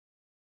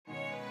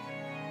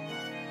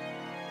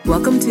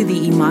Welcome to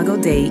the Imago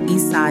Dei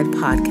Eastside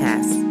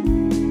podcast.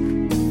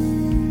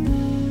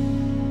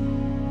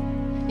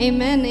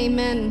 Amen,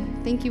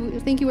 amen.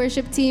 Thank you,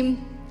 worship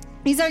team.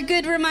 These are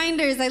good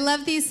reminders. I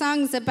love these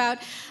songs about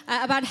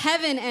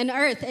heaven and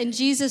earth and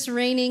Jesus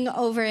reigning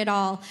over it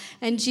all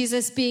and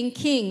Jesus being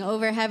king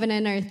over heaven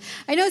and earth.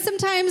 I know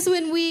sometimes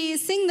when we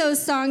sing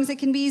those songs, it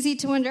can be easy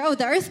to wonder,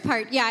 the earth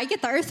part. Yeah, I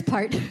get the earth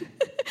part.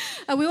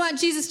 We want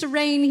Jesus to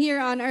reign here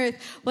on earth.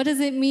 What does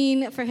it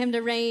mean for him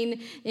to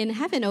reign in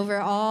heaven over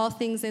all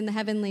things in the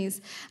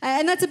heavenlies?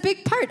 And that's a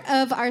big part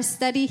of our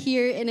study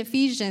here in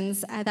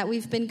Ephesians that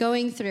we've been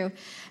going through.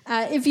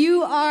 If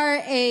you are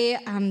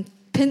a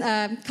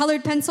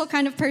colored pencil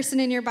kind of person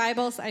in your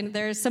Bibles,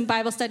 there's some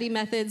Bible study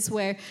methods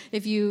where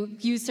if you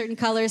use certain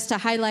colors to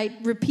highlight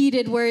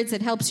repeated words,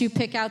 it helps you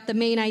pick out the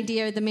main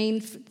idea or the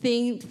main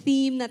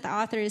theme that the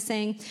author is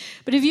saying.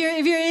 But if you're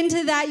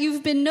into that,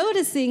 you've been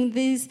noticing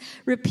these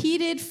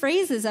repeated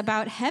phrases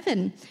about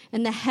heaven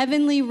and the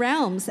heavenly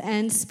realms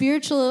and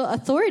spiritual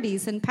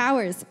authorities and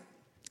powers.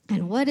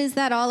 And what is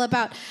that all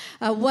about?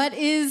 What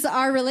is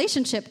our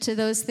relationship to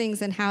those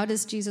things, and how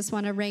does Jesus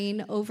want to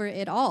reign over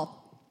it all?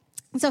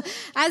 So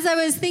as I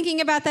was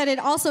thinking about that, it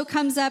also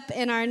comes up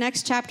in our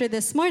next chapter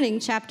this morning,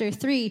 chapter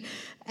 3.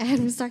 And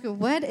I was talking,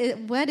 what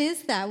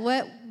is that?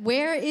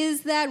 Where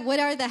is that? What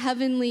are the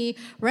heavenly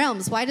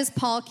realms? Why does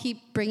Paul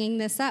keep bringing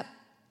this up?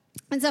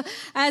 And so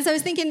as I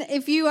was thinking,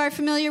 if you are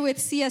familiar with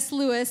C.S.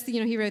 Lewis,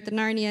 he wrote the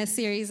Narnia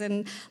series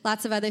and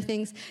lots of other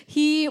things.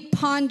 He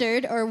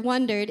pondered or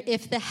wondered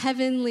if the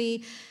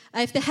heavenly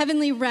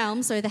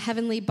realms or the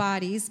heavenly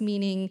bodies,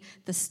 meaning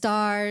the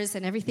stars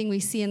and everything we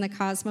see in the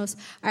cosmos,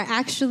 are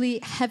actually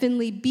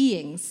heavenly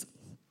beings,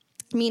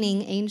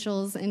 meaning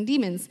angels and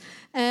demons.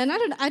 And I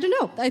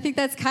don't know. I think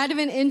that's kind of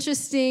an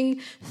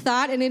interesting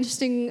thought, an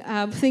interesting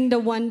thing to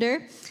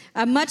wonder.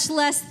 Much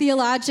less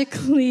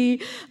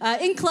theologically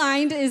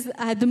inclined is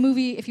the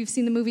movie, if you've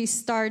seen the movie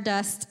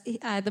Stardust,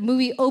 the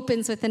movie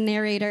opens with the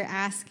narrator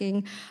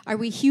asking, are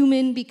we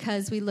human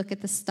because we look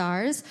at the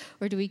stars,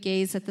 or do we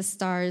gaze at the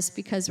stars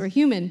because we're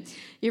human?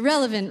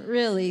 Irrelevant,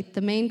 really.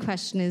 The main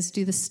question is,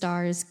 do the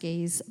stars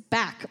gaze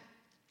back?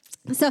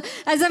 So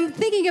as I'm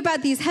thinking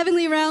about these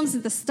heavenly realms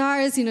and the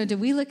stars, do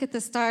we look at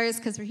the stars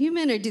because we're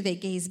human, or do they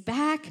gaze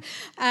back?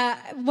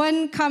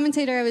 One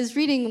commentator I was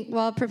reading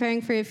while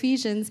preparing for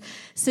Ephesians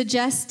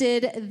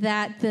suggested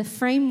that the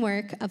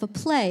framework of a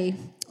play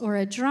or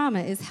a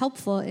drama is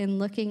helpful in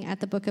looking at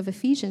the book of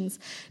Ephesians,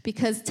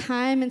 because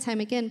time and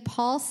time again,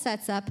 Paul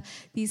sets up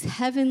these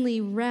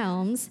heavenly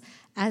realms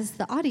as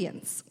the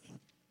audience.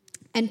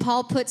 And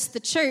Paul puts the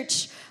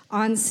church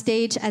on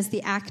stage as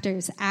the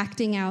actors,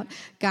 acting out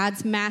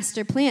God's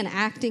master plan,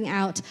 acting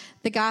out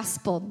the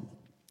gospel.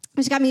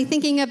 Which got me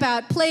thinking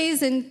about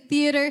plays and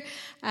theater.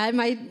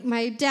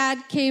 My dad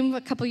came a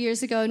couple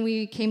years ago, and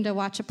we came to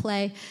watch a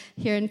play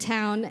here in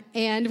town.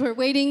 And we're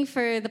waiting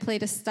for the play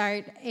to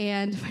start,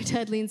 and my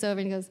dad leans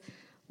over and goes,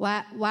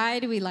 Why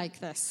do we like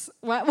this?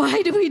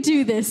 Why do we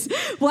do this?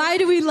 Why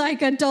do we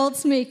like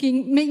adults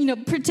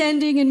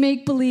pretending and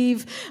make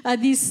believe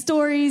these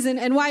stories?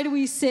 And why do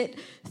we sit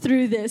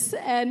through this?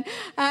 And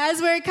as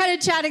we're kind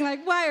of chatting,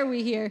 why are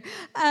we here?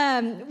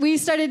 We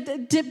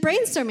started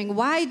brainstorming.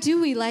 Why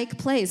do we like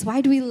plays? Why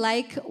do we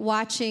like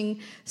watching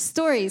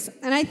stories?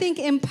 And I think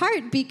in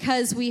part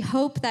because we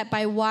hope that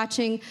by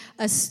watching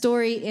a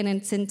story in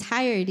its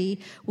entirety,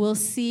 we'll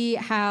see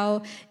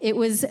how it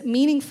was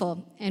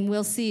meaningful. And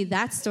we'll see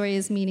that story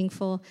is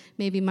meaningful.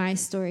 Maybe my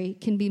story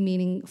can be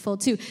meaningful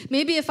too.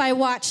 Maybe if I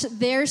watch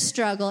their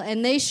struggle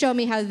and they show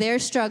me how their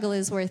struggle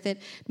is worth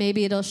it,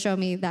 maybe it'll show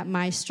me that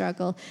my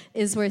struggle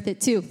is worth it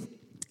too.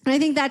 And I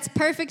think that's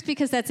perfect,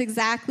 because that's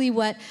exactly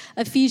what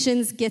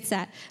Ephesians gets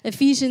at.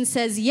 Ephesians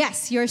says,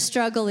 yes, your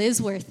struggle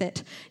is worth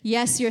it.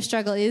 Yes, your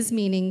struggle is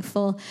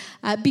meaningful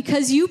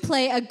because you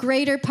play a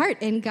greater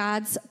part in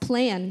God's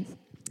plan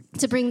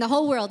to bring the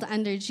whole world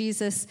under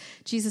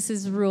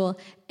Jesus's rule.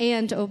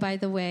 And, by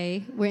the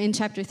way, we're in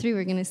chapter 3,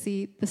 we're going to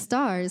see the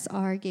stars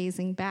are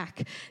gazing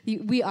back.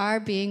 We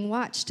are being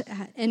watched,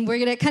 and we're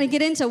going to kind of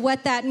get into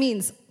what that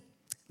means.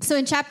 So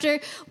in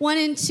chapter 1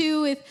 and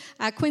 2 with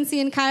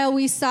Quincy and Kyle,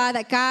 we saw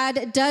that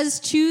God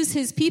does choose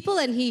his people,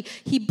 and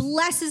he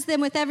blesses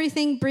them with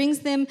everything,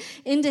 brings them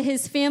into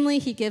his family.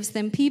 He gives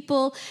them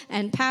people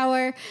and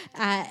power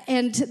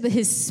and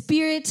his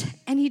spirit,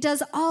 and he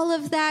does all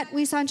of that,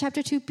 we saw in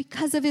chapter 2,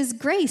 because of his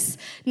grace,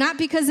 not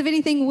because of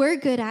anything we're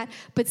good at,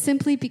 but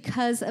simply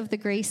because of the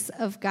grace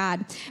of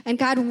God. And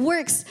God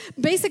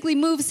basically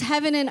moves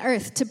heaven and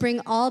earth to bring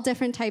all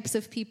different types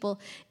of people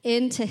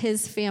into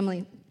his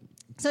family.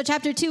 So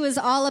chapter 2 is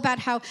all about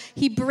how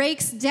he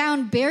breaks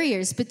down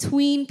barriers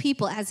between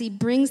people as he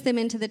brings them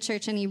into the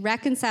church, and he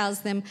reconciles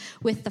them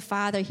with the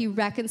Father. He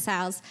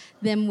reconciles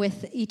them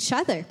with each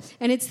other.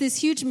 And it's this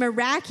huge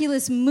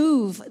miraculous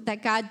move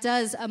that God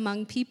does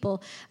among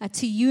people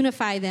to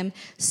unify them,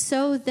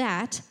 so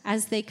that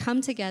as they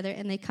come together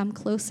and they come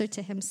closer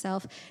to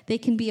himself, they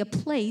can be a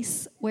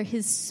place where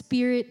his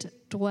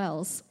Spirit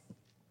dwells.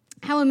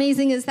 How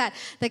amazing is that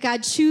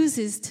God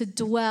chooses to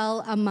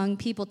dwell among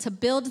people, to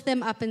build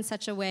them up in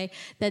such a way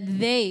that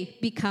they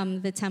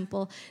become the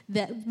temple,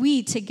 that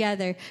we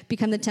together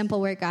become the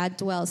temple where God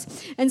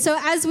dwells. And so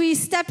as we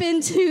step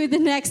into the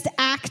next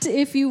act,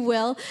 if you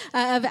will,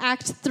 of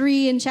Act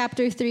 3 in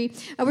chapter 3,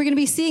 we're going to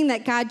be seeing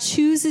that God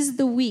chooses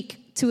the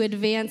weak to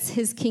advance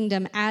his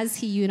kingdom as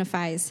he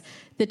unifies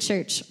the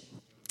church.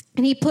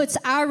 And he puts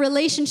our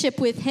relationship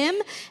with him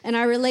and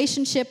our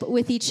relationship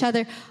with each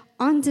other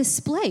on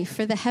display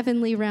for the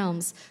heavenly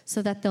realms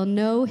so that they'll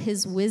know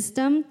his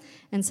wisdom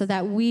and so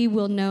that we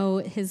will know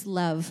his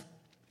love.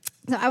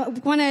 So I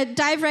want to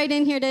dive right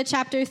in here to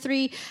chapter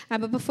 3,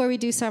 but before we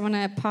do so, I want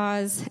to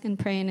pause and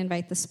pray and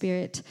invite the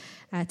Spirit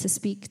to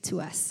speak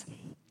to us.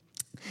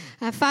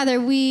 Father,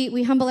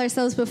 we humble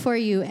ourselves before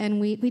you, and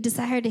we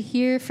desire to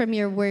hear from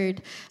your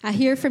word,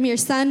 hear from your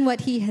Son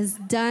what he has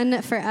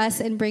done for us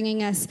in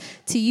bringing us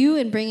to you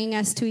and bringing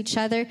us to each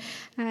other.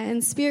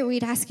 And Spirit,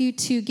 we'd ask you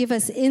to give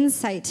us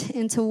insight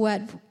into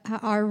what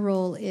our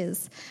role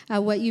is,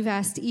 what you've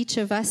asked each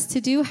of us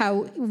to do,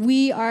 how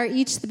we are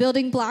each the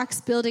building blocks,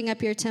 building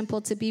up your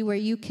temple to be where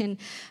you can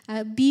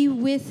be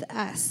with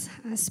us.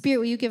 Spirit,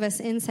 will you give us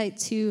insight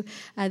to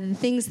the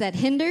things that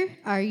hinder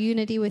our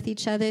unity with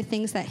each other,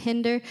 things that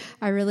hinder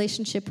our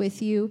relationship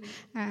with you.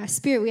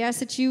 Spirit, we ask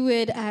that you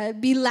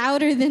would be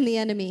louder than the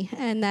enemy,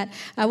 and that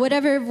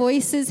whatever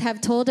voices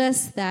have told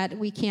us that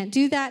we can't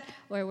do that,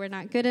 or we're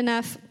not good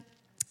enough,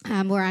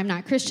 or I'm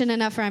not Christian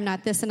enough, or I'm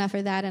not this enough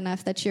or that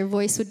enough, that your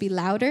voice would be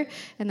louder,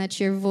 and that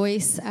your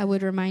voice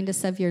would remind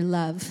us of your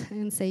love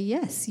and say,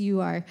 yes, you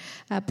are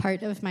a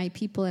part of my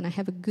people, and I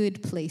have a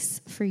good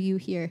place for you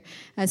here.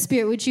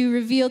 Spirit, would you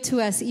reveal to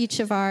us each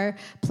of our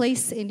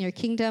place in your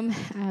kingdom?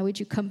 Would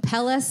you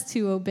compel us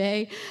to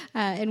obey?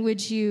 And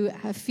would you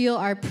feel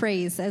our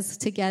praise as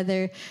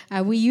together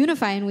we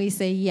unify and we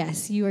say,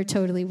 yes, you are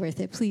totally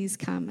worth it. Please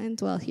come and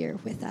dwell here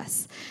with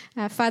us.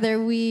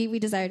 Father, we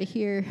desire to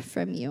hear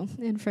from you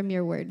and from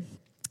your word.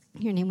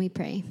 In your name we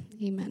pray.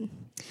 Amen.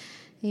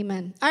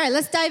 Amen. All right,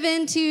 let's dive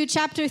into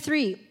chapter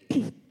 3.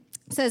 It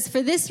says,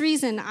 for this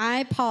reason,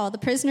 I, Paul, the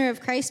prisoner of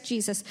Christ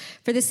Jesus,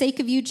 for the sake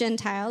of you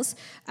Gentiles,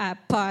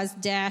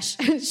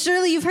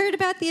 surely you've heard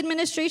about the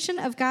administration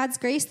of God's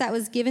grace that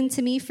was given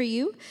to me for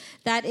you.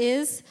 That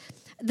is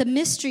the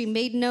mystery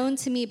made known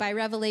to me by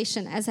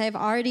revelation, as I have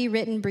already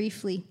written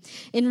briefly.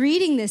 In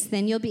reading this,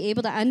 then, you'll be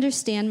able to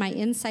understand my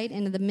insight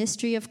into the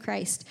mystery of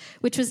Christ,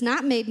 which was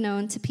not made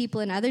known to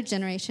people in other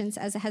generations,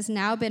 as it has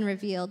now been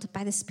revealed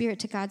by the Spirit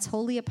to God's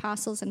holy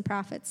apostles and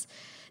prophets.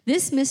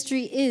 This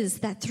mystery is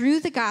that through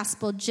the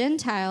gospel,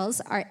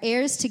 Gentiles are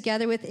heirs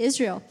together with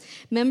Israel,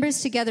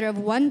 members together of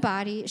one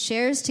body,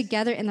 sharers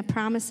together in the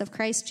promise of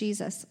Christ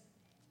Jesus.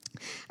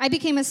 I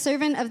became a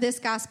servant of this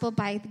gospel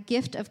by the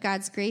gift of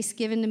God's grace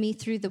given to me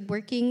through the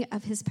working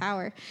of his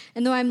power.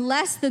 And though I'm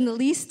less than the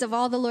least of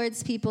all the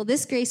Lord's people,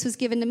 this grace was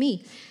given to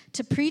me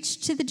to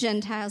preach to the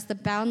Gentiles the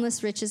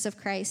boundless riches of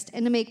Christ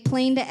and to make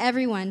plain to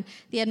everyone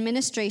the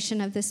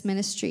administration of this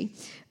mystery,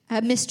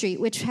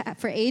 which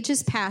for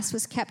ages past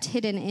was kept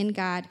hidden in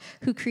God,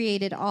 who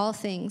created all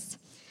things.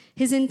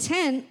 His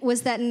intent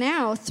was that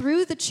now,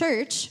 through the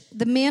church,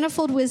 the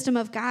manifold wisdom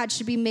of God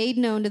should be made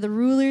known to the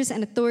rulers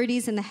and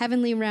authorities in the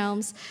heavenly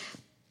realms,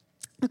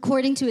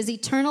 according to his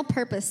eternal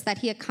purpose that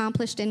he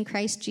accomplished in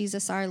Christ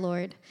Jesus our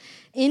Lord.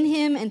 In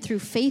him and through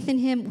faith in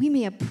him, we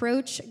may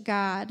approach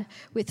God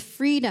with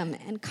freedom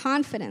and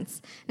confidence.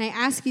 And I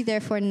ask you,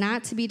 therefore,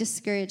 not to be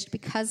discouraged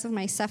because of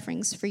my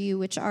sufferings for you,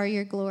 which are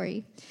your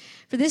glory.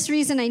 For this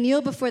reason, I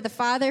kneel before the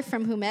Father,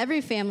 from whom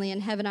every family in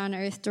heaven and on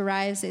earth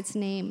derives its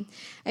name.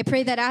 I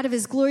pray that out of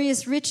his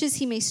glorious riches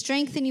he may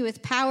strengthen you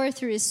with power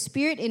through his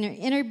Spirit in your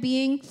inner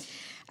being,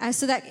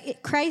 so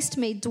that Christ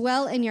may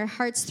dwell in your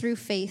hearts through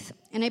faith.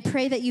 And I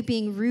pray that you,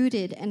 being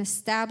rooted and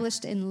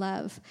established in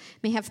love,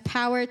 may have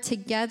power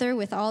together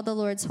with all the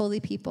Lord's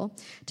holy people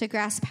to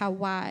grasp how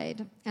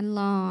wide and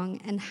long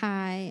and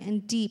high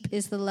and deep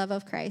is the love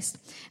of Christ,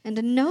 and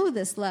to know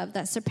this love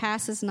that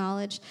surpasses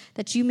knowledge,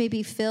 that you may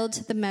be filled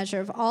to the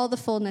measure of all the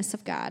fullness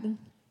of God.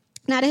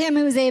 Now to him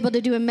who is able to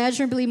do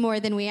immeasurably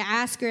more than we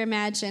ask or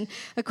imagine,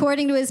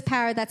 according to his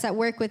power that's at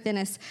work within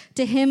us,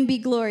 to him be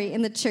glory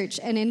in the church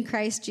and in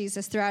Christ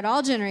Jesus throughout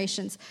all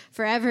generations,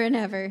 forever and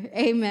ever.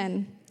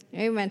 Amen.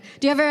 Amen.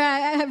 Do you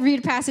ever read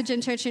a passage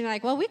in church and you're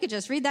like, well, we could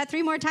just read that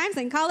 3 more times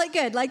and call it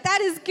good? Like,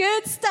 that is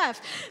good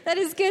stuff. That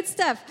is good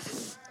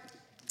stuff.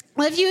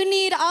 Well, if you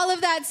need all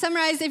of that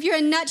summarized, if you're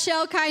a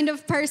nutshell kind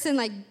of person,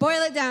 like,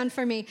 boil it down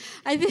for me.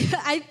 I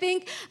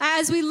think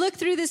as we look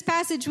through this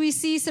passage, we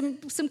see some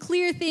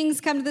clear things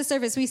come to the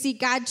surface. We see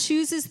God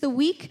chooses the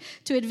weak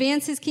to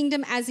advance his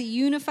kingdom as he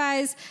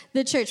unifies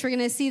the church. We're going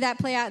to see that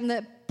play out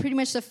in pretty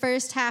much the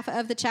first half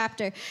of the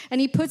chapter. And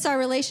he puts our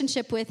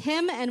relationship with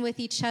him and with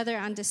each other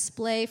on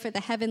display for the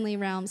heavenly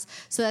realms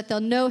so that they'll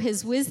know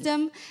his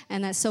wisdom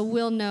and that so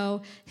we'll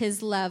know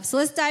his love. So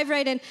let's dive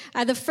right in.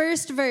 The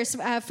first verse,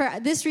 for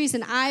this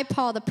reason, I,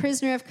 Paul, the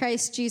prisoner of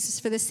Christ Jesus,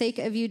 for the sake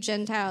of you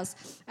Gentiles.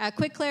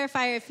 Quick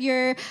clarifier, if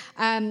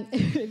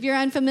you're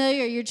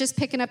unfamiliar, or you're just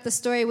picking up the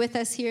story with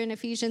us here in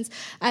Ephesians,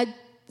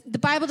 the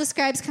Bible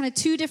describes kind of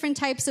two different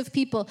types of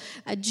people.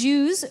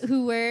 Jews,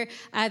 who were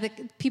the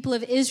people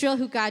of Israel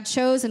who God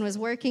chose and was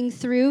working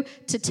through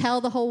to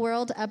tell the whole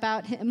world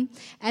about him.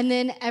 And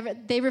then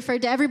they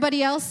referred to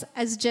everybody else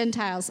as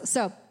Gentiles.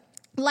 So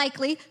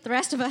likely, the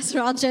rest of us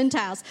are all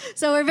Gentiles.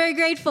 So we're very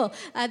grateful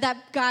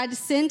that God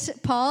sent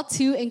Paul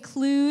to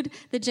include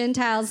the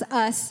Gentiles,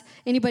 us,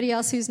 anybody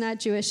else who's not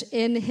Jewish,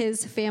 in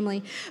his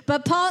family.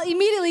 But Paul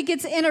immediately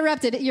gets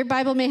interrupted. Your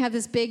Bible may have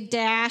this big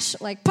dash,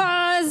 like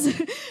pause,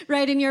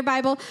 right in your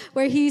Bible,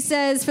 where he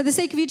says, for the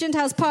sake of you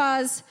Gentiles,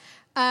 pause.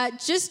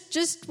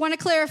 Just want to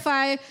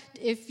clarify,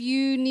 if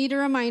you need a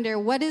reminder,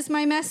 what is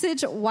my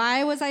message?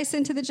 Why was I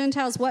sent to the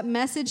Gentiles? What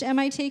message am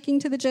I taking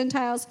to the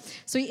Gentiles?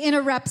 So he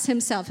interrupts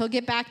himself. He'll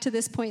get back to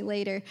this point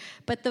later.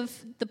 But the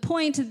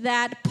point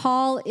that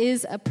Paul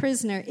is a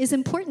prisoner is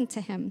important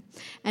to him.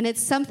 And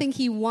it's something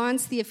he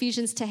wants the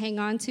Ephesians to hang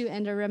on to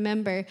and to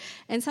remember,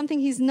 and something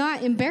he's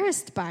not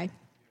embarrassed by,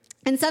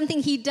 and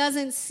something he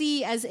doesn't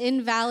see as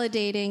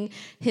invalidating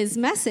his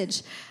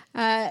message.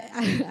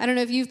 I don't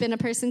know if you've been a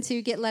person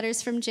to get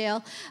letters from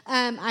jail.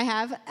 I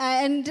have.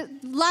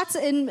 And lots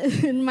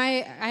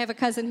I have a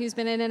cousin who's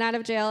been in and out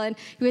of jail, and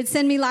he would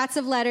send me lots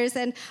of letters.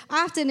 And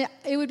often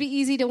it would be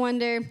easy to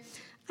wonder,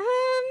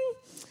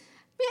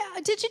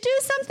 did you do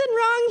something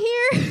wrong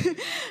here?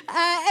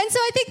 And so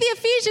I think the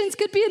Ephesians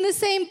could be in the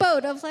same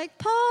boat of like,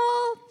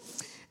 Paul,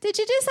 did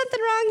you do something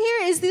wrong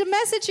here? Is the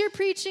message you're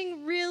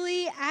preaching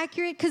really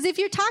accurate? Because if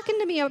you're talking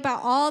to me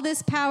about all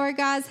this power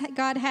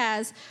God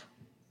has,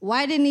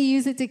 why didn't he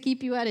use it to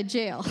keep you out of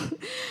jail?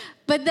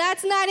 But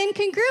that's not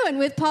incongruent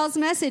with Paul's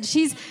message.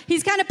 He's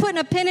kind of putting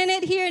a pin in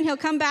it here, and he'll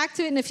come back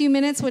to it in a few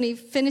minutes when he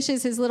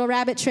finishes his little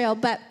rabbit trail.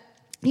 But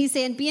he's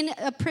saying being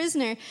a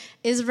prisoner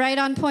is right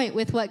on point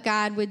with what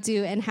God would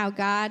do and how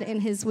God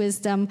and his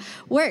wisdom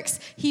works.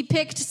 He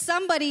picked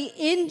somebody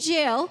in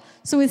jail,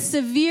 so with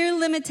severe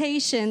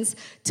limitations,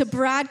 to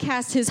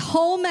broadcast his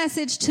whole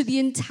message to the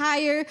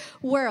entire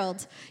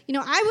world. You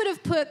know, I would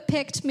have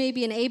picked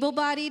maybe an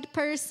able-bodied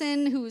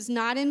person who's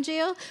not in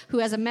jail, who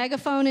has a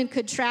megaphone and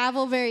could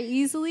travel very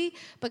easily.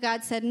 But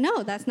God said,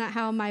 no, that's not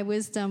how my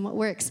wisdom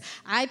works.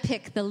 I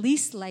pick the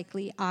least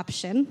likely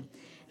option,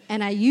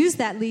 and I use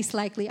that least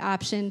likely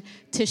option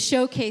to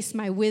showcase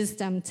my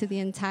wisdom to the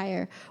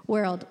entire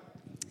world.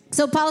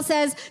 So Paul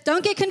says,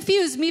 don't get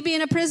confused. Me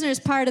being a prisoner is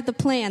part of the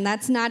plan.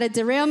 That's not a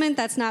derailment.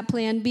 That's not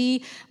plan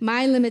B.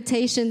 My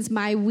limitations,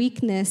 my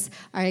weakness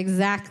are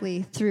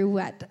exactly through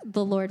what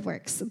the Lord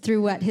works,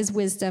 through what his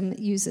wisdom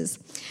uses.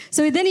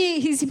 So then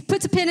he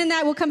puts a pin in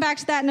that. We'll come back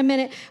to that in a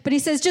minute. But he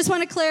says, just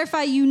want to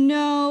clarify, you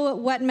know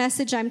what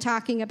message I'm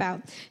talking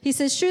about. He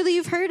says, surely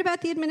you've heard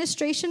about the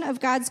administration of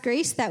God's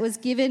grace that was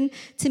given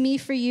to me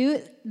for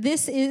you.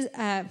 That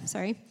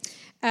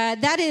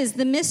is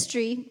the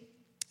mystery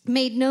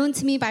made known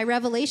to me by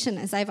revelation,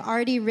 as I've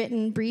already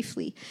written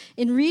briefly.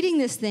 In reading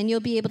this, then,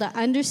 you'll be able to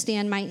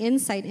understand my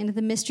insight into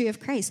the mystery of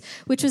Christ,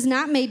 which was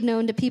not made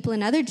known to people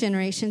in other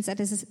generations,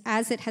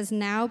 as it has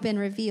now been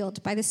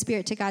revealed by the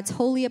Spirit to God's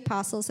holy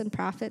apostles and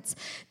prophets.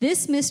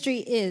 This mystery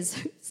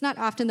it's not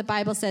often the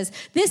Bible says,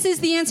 this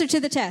is the answer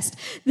to the test.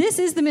 This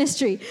is the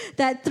mystery,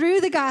 that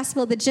through the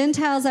gospel, the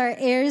Gentiles are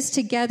heirs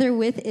together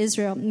with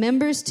Israel,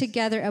 members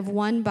together of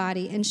one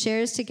body, and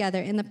shares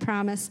together in the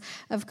promise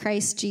of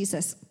Christ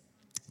Jesus.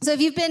 So if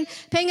you've been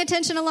paying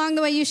attention along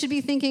the way, you should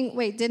be thinking,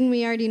 wait, didn't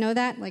we already know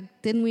that? Like,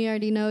 didn't we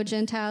already know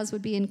Gentiles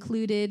would be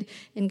included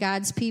in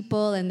God's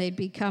people and they'd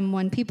become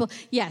one people?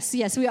 Yes,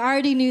 we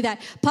already knew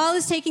that. Paul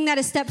is taking that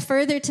a step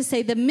further to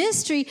say the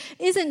mystery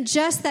isn't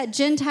just that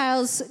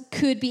Gentiles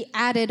could be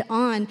added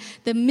on.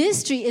 The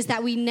mystery is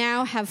that we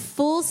now have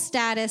full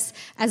status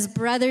as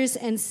brothers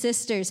and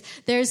sisters.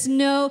 There's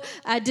no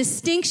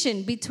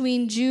distinction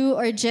between Jew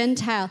or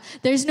Gentile.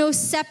 There's no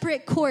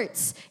separate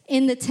courts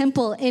in the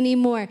temple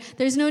anymore.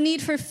 There's no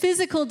need for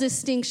physical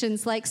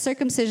distinctions like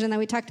circumcision that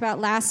we talked about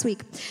last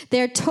week.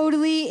 They're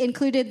totally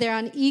included. They're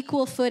on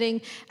equal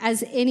footing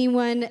as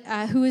anyone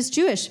who is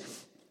Jewish.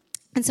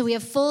 And so we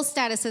have full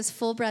status as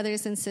full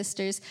brothers and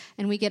sisters,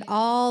 and we get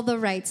all the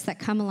rights that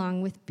come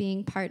along with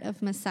being part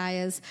of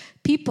Messiah's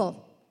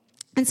people.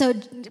 And so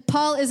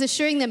Paul is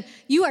assuring them,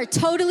 you are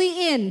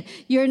totally in.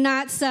 You're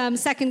not some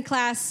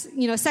second-class,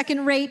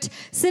 second-rate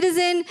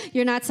citizen.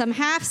 You're not some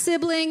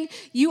half-sibling.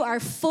 You are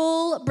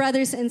full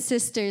brothers and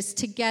sisters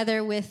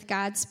together with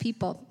God's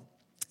people.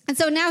 And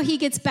so now he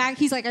gets back.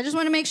 He's like, I just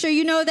want to make sure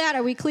you know that.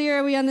 Are we clear?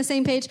 Are we on the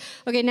same page?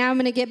 Okay, now I'm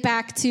going to get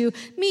back to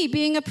me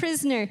being a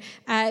prisoner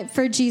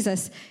for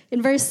Jesus.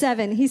 In verse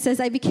 7, he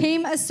says, I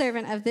became a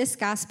servant of this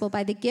gospel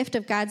by the gift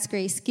of God's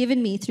grace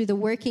given me through the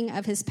working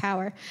of his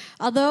power.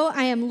 Although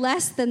I am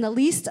less than the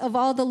least of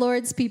all the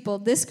Lord's people,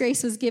 this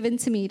grace was given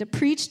to me to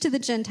preach to the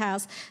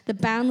Gentiles the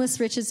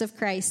boundless riches of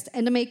Christ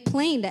and to make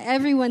plain to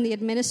everyone the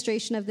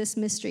administration of this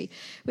mystery,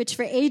 which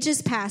for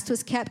ages past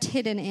was kept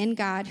hidden in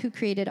God who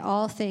created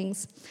all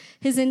things.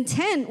 His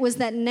intent was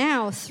that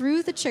now,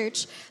 through the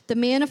church, the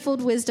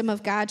manifold wisdom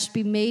of God should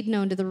be made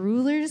known to the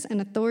rulers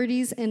and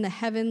authorities in the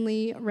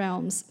heavenly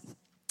realms.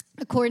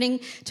 according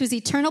to his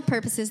eternal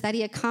purposes that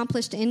he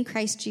accomplished in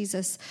Christ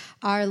Jesus,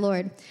 our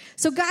Lord.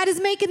 So God is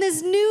making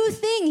this new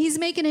thing. He's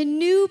making a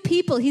new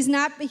people. He's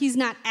not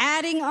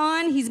adding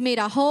on. He's made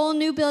a whole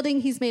new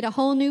building. He's made a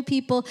whole new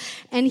people,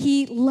 and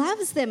he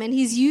loves them, and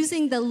he's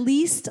using the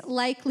least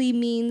likely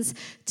means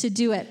to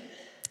do it.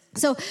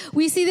 So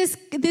we see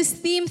this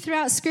theme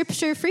throughout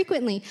Scripture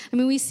frequently. I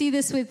mean, we see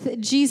this with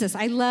Jesus.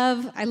 I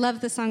love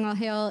the song "All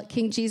Hail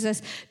King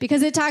Jesus"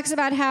 because it talks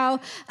about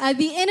how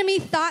the enemy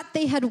thought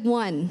they had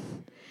won.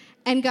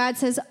 And God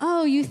says,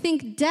 oh, you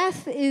think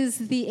death is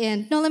the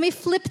end? No, let me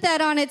flip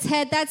that on its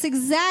head. That's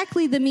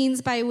exactly the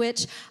means by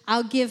which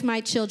I'll give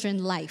my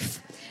children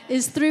life,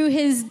 is through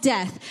his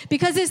death,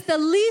 because it's the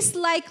least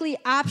likely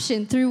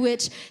option through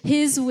which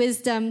his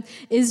wisdom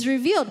is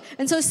revealed.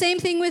 And so same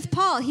thing with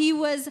Paul.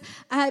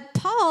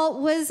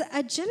 Paul was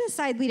a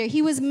genocide leader.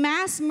 He was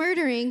mass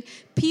murdering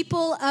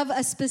people of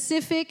a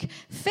specific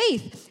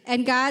faith.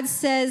 And God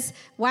says,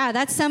 wow,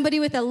 that's somebody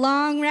with a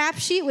long rap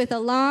sheet, with a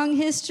long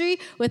history,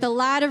 with a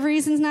lot of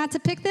reasons not to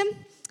pick them.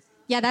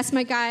 Yeah, that's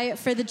my guy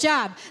for the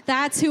job.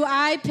 That's who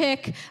I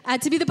pick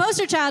to be the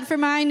poster child for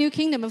my new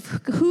kingdom, of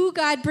who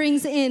God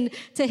brings in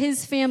to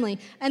his family.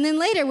 And then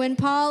later, when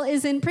Paul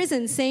is in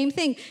prison, same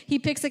thing. He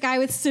picks a guy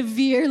with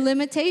severe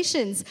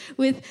limitations,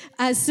 with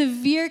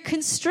severe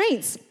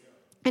constraints.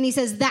 And he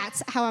says,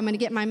 that's how I'm going to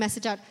get my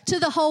message out to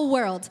the whole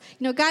world.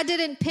 You know, God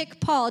didn't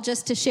pick Paul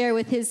just to share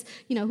with his,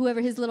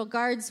 whoever his little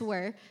guards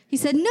were. He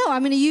said, no,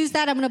 I'm going to use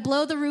that. I'm going to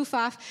blow the roof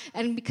off.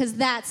 And because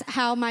that's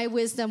how my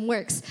wisdom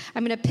works,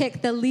 I'm going to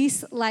pick the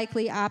least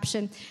likely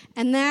option.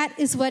 And that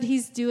is what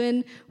he's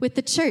doing with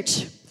the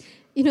church.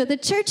 You know, the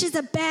church is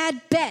a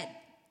bad bet.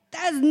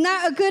 That's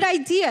not a good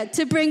idea,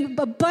 to bring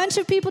a bunch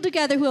of people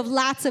together who have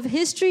lots of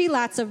history,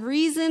 lots of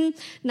reason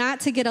not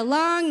to get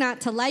along,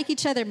 not to like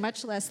each other,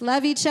 much less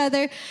love each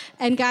other.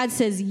 And God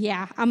says,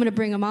 yeah, I'm going to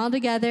bring them all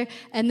together,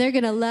 and they're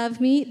going to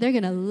love me. They're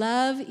going to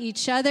love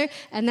each other.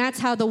 And that's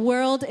how the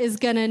world is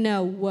going to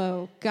know,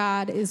 whoa,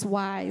 God is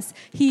wise.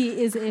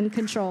 He is in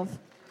control.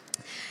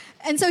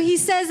 And so he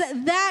says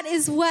that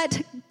is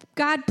what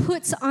God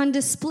puts on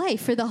display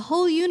for the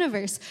whole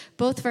universe,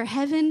 both for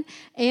heaven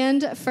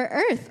and for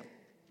earth.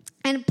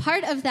 And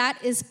part of that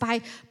is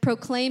by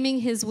proclaiming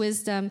his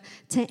wisdom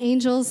to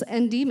angels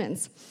and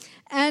demons.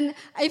 And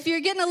if you're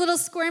getting a little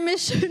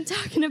squirmish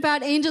talking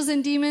about angels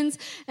and demons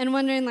and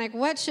wondering, like,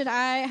 what should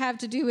I have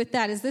to do with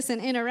that? Is this an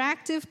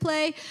interactive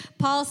play?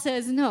 Paul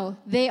says, no,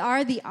 they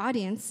are the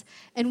audience,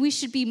 and we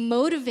should be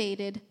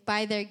motivated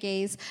by their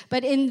gaze.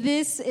 But in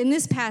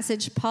this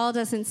passage, Paul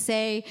doesn't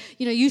say,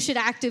 you should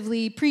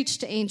actively preach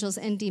to angels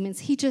and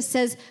demons. He just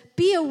says,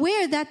 be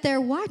aware that they're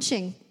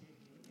watching.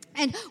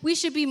 And we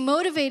should be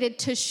motivated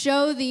to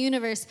show the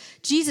universe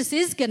Jesus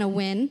is going to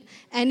win,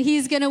 and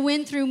he's going to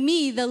win through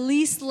me, the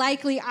least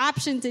likely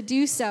option to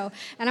do so.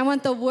 And I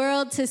want the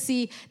world to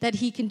see that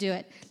he can do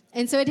it.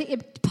 And so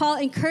Paul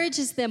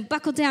encourages them,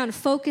 buckle down,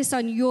 focus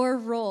on your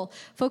role.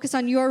 Focus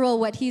on your role,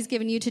 what he's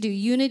given you to do.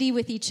 Unity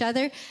with each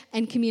other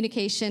and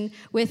communication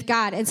with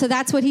God. And so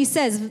that's what he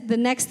says. The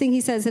next thing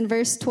he says in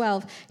verse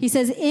 12, he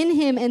says, in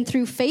him and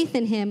through faith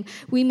in him,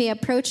 we may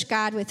approach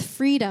God with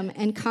freedom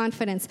and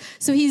confidence.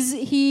 So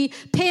he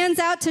pans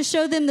out to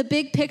show them the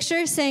big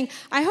picture, saying,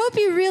 I hope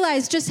you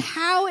realize just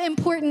how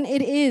important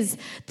it is,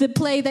 the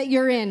play that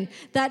you're in,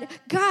 that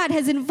God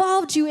has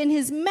involved you in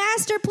his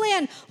master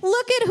plan.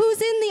 Look at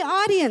who's in the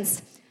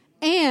audience.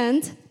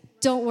 And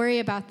don't worry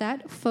about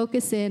that.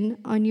 Focus in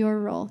on your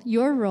role.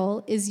 Your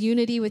role is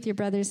unity with your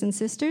brothers and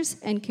sisters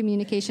and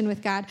communication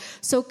with God.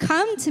 So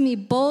come to me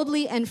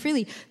boldly and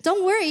freely.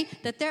 Don't worry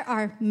that there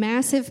are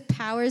massive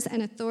powers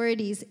and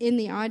authorities in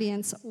the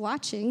audience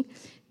watching,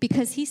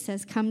 because he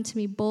says, come to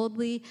me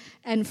boldly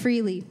and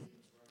freely.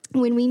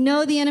 When we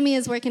know the enemy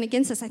is working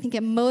against us, I think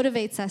it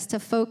motivates us to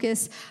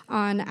focus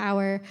on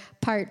our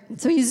part.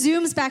 So he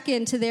zooms back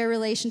into their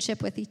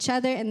relationship with each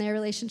other and their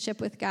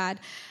relationship with God.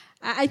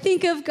 I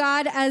think of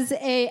God as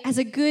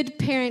a good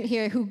parent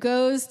here who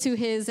goes to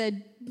his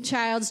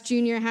child's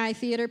junior high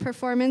theater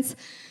performance,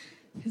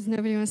 because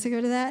nobody wants to go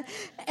to that.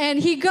 And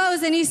he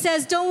goes and he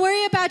says, don't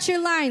worry about your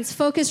lines.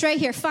 Focus right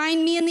here.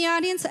 Find me in the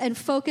audience and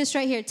focus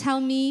right here.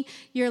 Tell me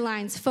your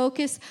lines.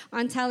 Focus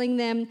on telling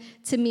them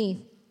to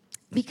me,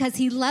 because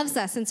he loves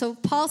us. And so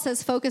Paul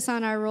says, focus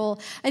on our role.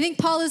 I think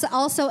Paul is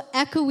also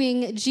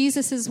echoing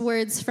Jesus'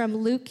 words from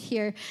Luke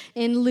here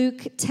in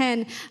Luke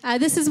 10.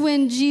 This is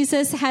when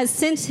Jesus has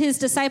sent his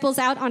disciples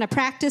out on a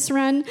practice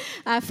run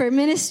for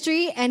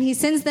ministry, and he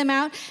sends them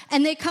out,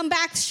 and they come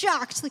back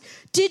shocked. Like,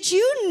 did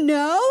you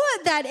know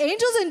that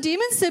angels and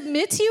demons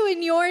submit to you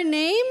in your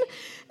name?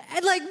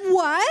 And like,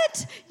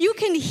 what? You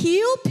can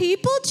heal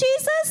people,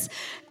 Jesus?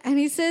 And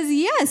he says,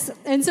 yes.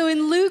 And so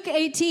in Luke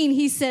 18,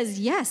 he says,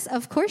 yes,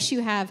 of course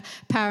you have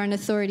power and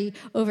authority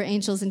over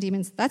angels and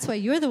demons. That's why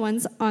you're the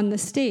ones on the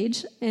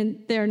stage,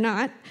 and they're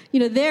not.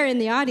 They're in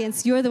the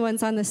audience. You're the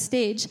ones on the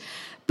stage.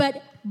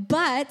 But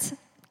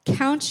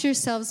count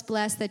yourselves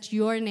blessed that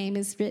your name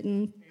is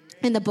written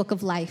in the book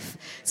of life.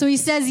 So he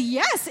says,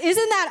 yes,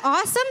 isn't that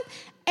awesome?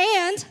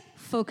 And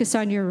focus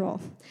on your role.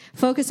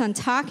 Focus on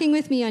talking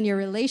with me, on your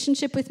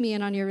relationship with me,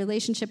 and on your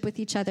relationship with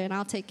each other, and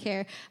I'll take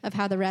care of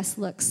how the rest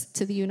looks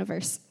to the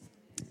universe.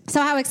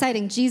 So how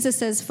exciting. Jesus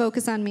says,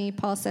 focus on me.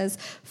 Paul says,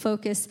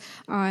 focus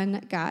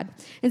on God.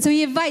 And so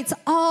he invites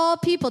all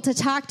people to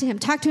talk to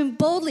him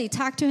boldly,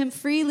 talk to him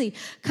freely.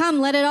 Come,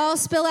 let it all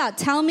spill out.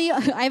 Tell me,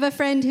 I have a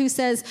friend who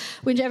says,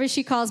 whenever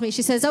she calls me,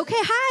 she says, okay,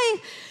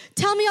 hi,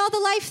 tell me all the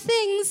life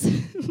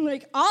things,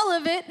 like all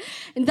of it.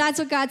 And that's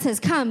what God says.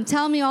 Come,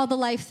 tell me all the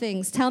life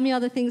things. Tell me all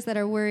the things that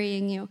are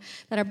worrying you,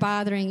 that are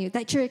bothering you,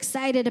 that you're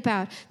excited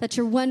about, that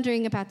you're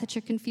wondering about, that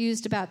you're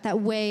confused about, that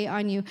weigh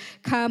on you.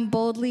 Come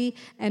boldly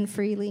and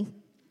freely.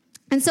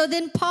 And so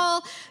then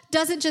Paul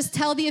doesn't just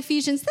tell the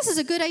Ephesians, this is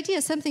a good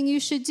idea, something you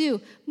should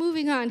do.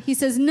 Moving on, he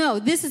says, no,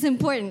 this is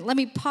important. Let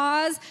me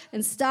pause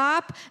and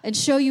stop and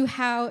show you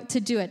how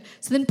to do it.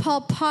 So then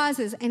Paul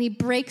pauses and he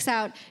breaks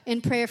out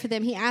in prayer for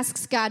them. He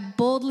asks God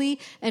boldly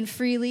and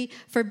freely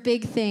for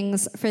big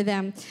things for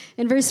them.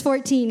 In verse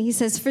 14, he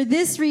says, for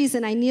this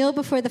reason I kneel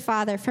before the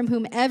Father, from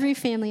whom every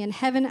family in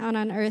heaven and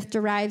on earth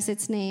derives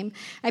its name.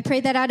 I pray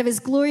that out of his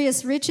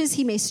glorious riches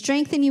he may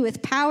strengthen you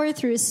with power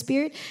through his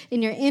Spirit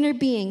in your inner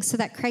being, so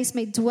that Christ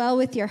may dwell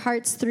with your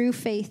hearts through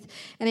faith.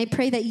 And I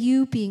pray that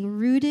you, being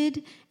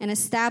rooted and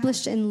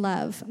established in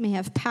love, may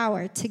have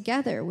power,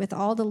 together with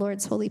all the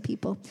Lord's holy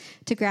people,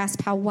 to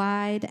grasp how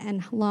wide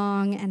and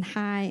long and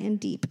high and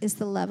deep is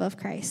the love of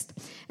Christ,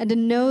 and to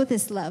know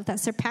this love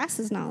that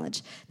surpasses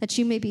knowledge, that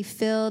you may be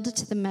filled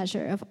to the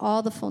measure of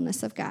all the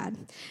fullness of God.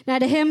 Now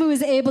to him who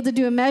is able to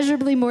do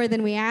immeasurably more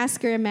than we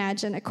ask or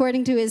imagine,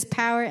 according to his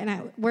power and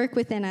at work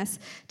within us,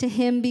 to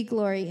him be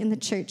glory in the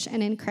church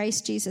and in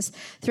Christ Jesus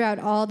throughout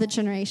all the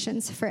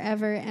generations,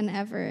 forever and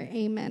ever.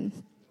 Amen.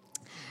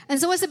 And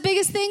so what's the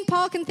biggest thing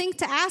Paul can think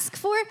to ask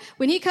for?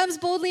 When he comes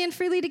boldly and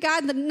freely to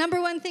God, the number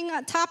one thing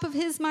on top of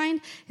his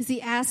mind is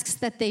he asks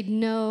that they'd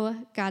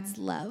know God's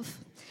love,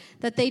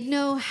 that they'd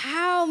know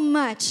how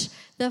much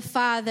the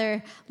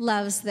Father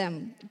loves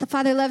them. The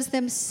Father loves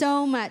them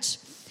so much.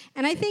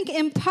 And I think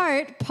in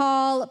part,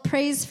 Paul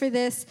prays for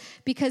this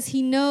because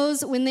he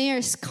knows when they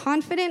are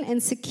confident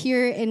and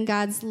secure in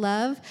God's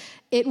love,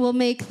 it will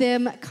make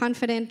them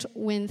confident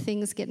when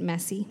things get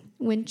messy,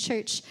 when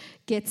church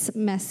gets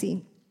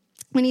messy.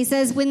 When he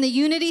says, when the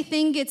unity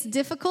thing gets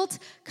difficult,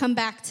 come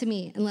back to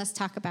me and let's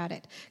talk about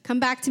it. Come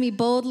back to me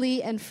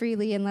boldly and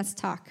freely and let's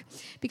talk.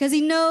 Because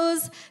he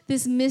knows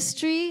this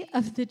mystery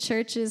of the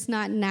church is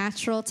not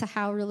natural to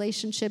how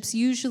relationships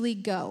usually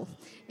go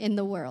in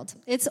the world.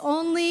 It's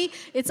only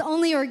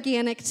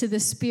organic to the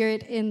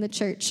Spirit in the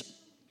church.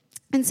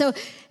 And so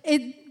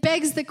it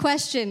begs the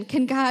question,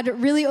 can God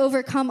really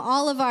overcome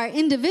all of our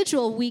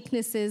individual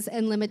weaknesses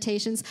and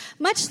limitations,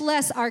 much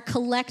less our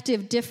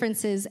collective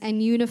differences,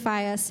 and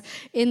unify us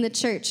in the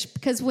church?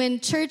 Because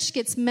when church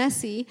gets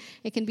messy,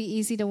 it can be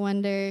easy to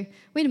wonder,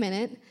 wait a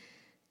minute,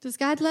 does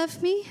God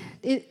love me?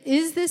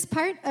 Is this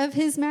part of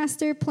his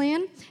master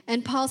plan?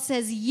 And Paul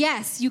says,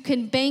 yes, you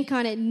can bank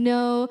on it.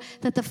 Know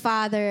that the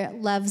Father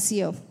loves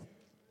you.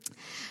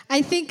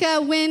 I think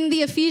when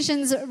the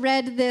Ephesians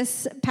read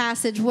this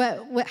passage,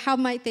 how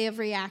might they have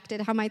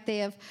reacted? How might they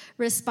have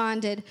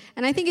responded?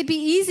 And I think it'd be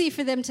easy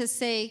for them to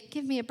say,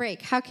 give me a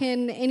break. How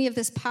can any of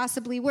this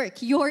possibly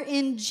work? You're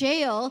in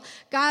jail.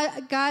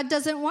 God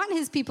doesn't want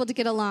his people to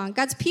get along.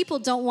 God's people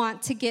don't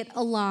want to get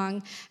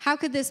along. How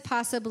could this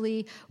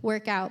possibly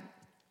work out?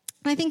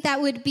 I think that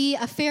would be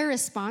a fair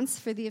response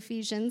for the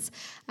Ephesians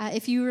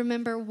if you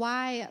remember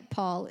why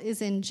Paul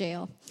is in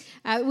jail.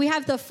 We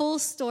have the full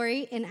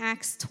story in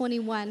Acts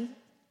 21.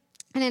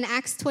 And in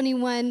Acts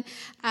 21,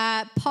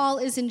 Paul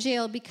is in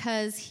jail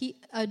because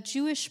a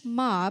Jewish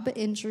mob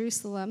in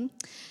Jerusalem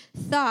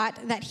thought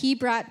that he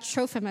brought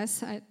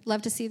Trophimus. I'd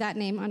love to see that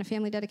name on a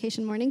family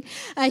dedication morning.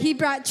 He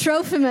brought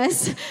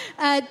Trophimus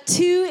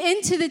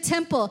into the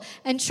temple.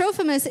 And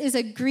Trophimus is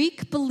a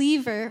Greek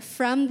believer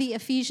from the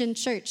Ephesian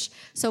church.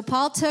 So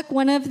Paul took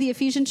one of the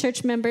Ephesian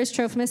church members,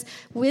 Trophimus,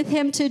 with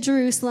him to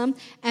Jerusalem,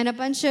 and a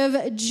bunch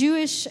of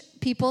Jewish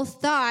people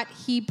thought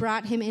he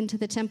brought him into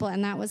the temple,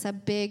 and that was a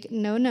big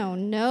no-no.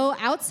 No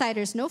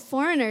outsiders, no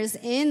foreigners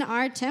in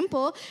our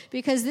temple,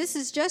 because this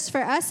is just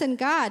for us and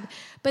God.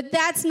 But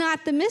that's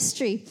not the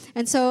mystery.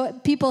 And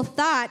so people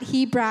thought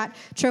he brought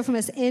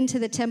Trophimus into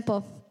the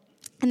temple,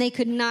 and they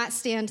could not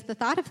stand the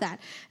thought of that.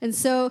 And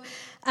so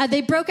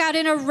they broke out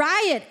in a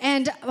riot,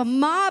 and a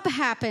mob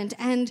happened,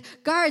 and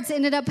guards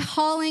ended up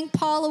hauling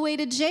Paul away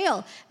to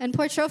jail. And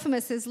poor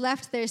Trophimus is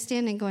left there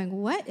standing going,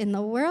 what in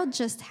the world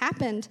just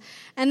happened?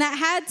 And that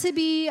had to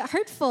be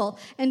hurtful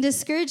and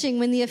discouraging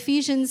when the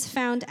Ephesians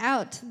found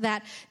out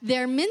that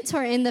their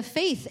mentor in the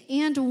faith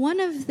and one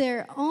of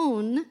their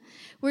own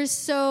were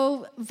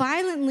so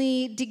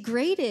violently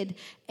degraded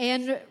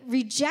and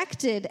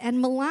rejected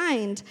and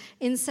maligned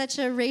in such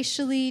a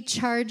racially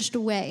charged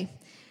way.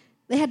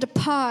 They had to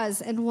pause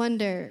and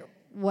wonder,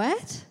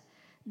 what?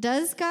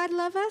 Does God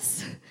love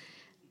us?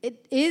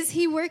 Is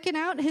he working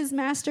out his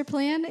master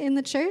plan in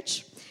the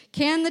church?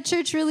 Can the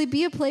church really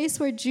be a place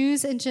where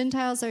Jews and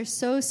Gentiles are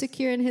so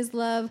secure in his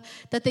love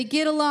that they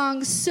get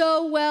along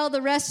so well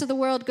the rest of the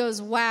world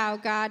goes, wow,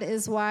 God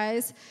is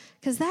wise?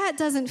 Because that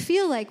doesn't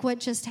feel like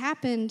what just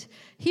happened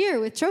here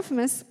with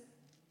Trophimus.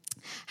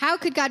 How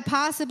could God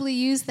possibly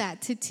use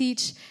that to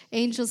teach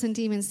angels and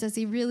demons? Does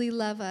he really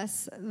love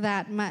us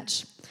that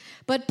much?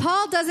 But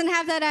Paul doesn't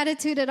have that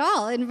attitude at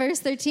all. In verse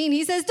 13,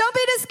 he says, don't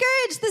be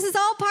discouraged. This is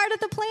all part of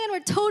the plan.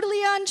 We're totally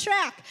on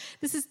track.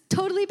 This has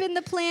totally been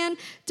the plan.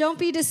 Don't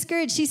be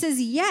discouraged. He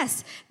says,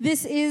 yes,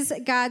 this is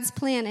God's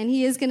plan, and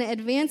he is going to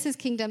advance his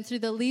kingdom through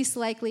the least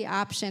likely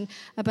option,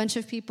 a bunch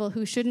of people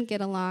who shouldn't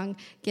get along,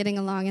 getting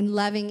along and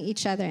loving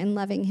each other and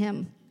loving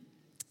him.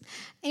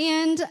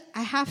 And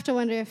I have to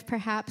wonder if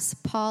perhaps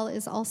Paul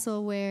is also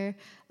aware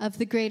of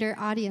the greater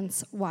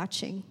audience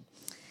watching.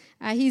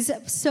 He's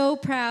so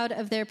proud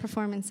of their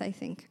performance, I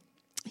think.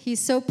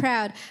 He's so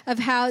proud of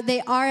how they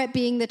are at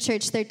being the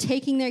church. They're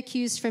taking their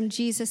cues from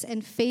Jesus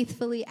and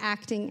faithfully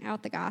acting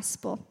out the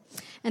gospel.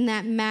 And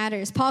that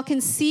matters. Paul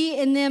can see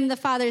in them the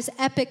Father's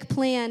epic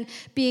plan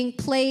being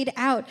played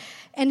out.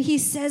 And he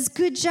says,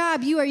 good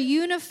job. You are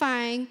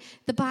unifying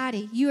the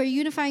body. You are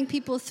unifying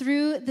people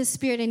through the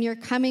Spirit, and you're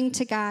coming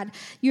to God.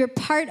 You're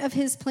part of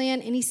his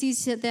plan, and he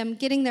sees them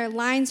getting their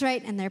lines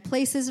right and their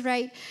places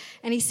right.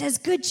 And he says,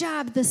 good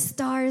job. The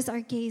stars are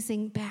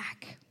gazing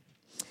back.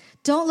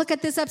 Don't look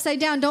at this upside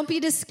down. Don't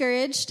be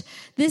discouraged.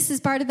 This is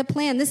part of the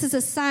plan. This is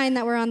a sign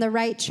that we're on the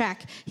right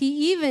track.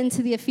 He even,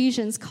 to the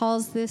Ephesians,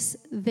 calls this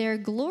their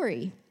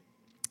glory,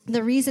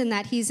 the reason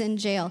that he's in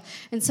jail.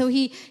 And so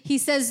he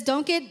says,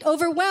 don't get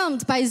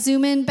overwhelmed by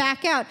zooming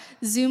back out.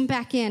 Zoom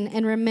back in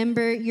and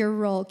remember your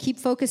role. Keep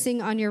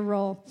focusing on your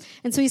role.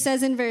 And so he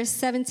says in verse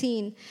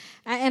 17,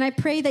 and I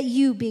pray that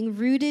you, being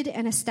rooted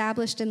and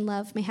established in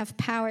love, may have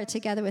power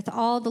together with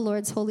all the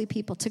Lord's holy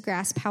people to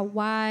grasp how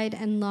wide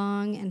and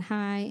long and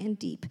high and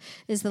deep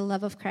is the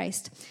love of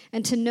Christ,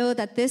 and to know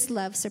that this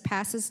love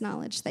surpasses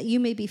knowledge, that you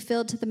may be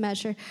filled to the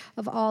measure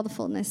of all the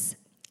fullness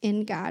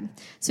in God.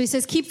 So he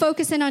says, keep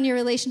focusing on your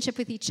relationship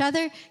with each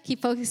other.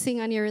 Keep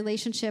focusing on your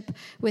relationship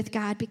with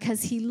God,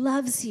 because he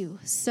loves you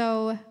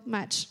so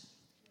much.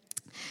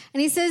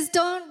 And he says,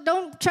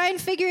 don't try and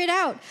figure it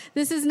out.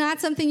 This is not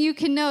something you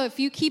can know. If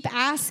you keep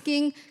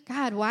asking,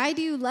 God, why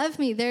do you love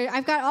me?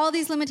 I've got all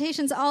these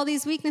limitations, all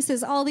these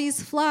weaknesses, all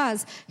these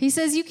flaws. He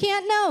says, you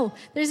can't know.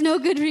 There's no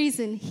good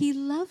reason. He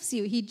loves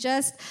you. He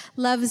just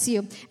loves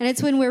you. And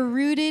it's when we're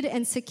rooted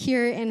and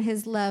secure in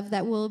his love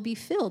that we'll be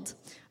filled,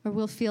 or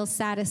we'll feel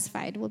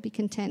satisfied. We'll be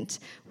content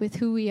with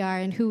who we are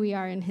and who we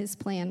are in his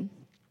plan.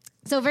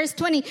 So verse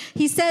 20,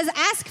 he says,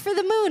 ask for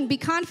the moon, be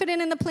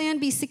confident in the plan,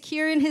 be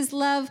secure in his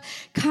love,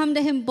 come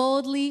to him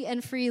boldly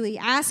and freely,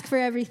 ask for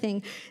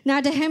everything. Now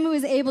to him who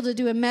is able to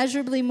do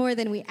immeasurably more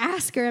than we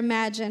ask or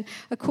imagine,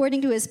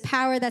 according to his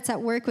power that's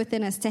at work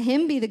within us, to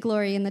him be the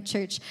glory in the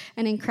church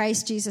and in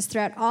Christ Jesus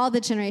throughout all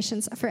the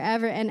generations,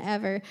 forever and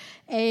ever.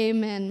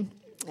 Amen.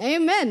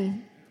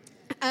 Amen.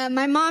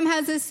 My mom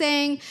has this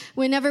saying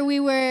whenever when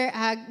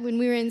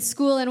we were in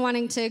school and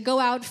wanting to go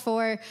out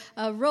for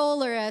a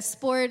role or a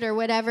sport or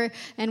whatever,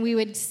 and we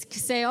would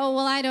say, oh,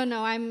 well, I don't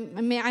know.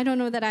 I don't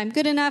know that I'm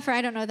good enough, or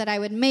I don't know that I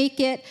would make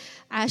it.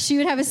 She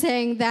would have a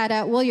saying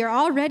that, well, you're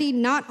already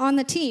not on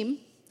the team.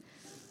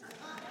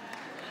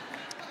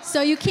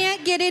 So you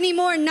can't get any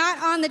more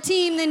not on the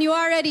team than you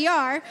already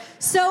are.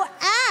 So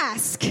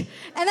ask. And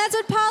that's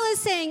what Paul is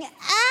saying.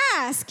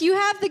 Ask. You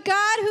have the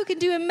God who can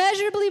do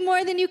immeasurably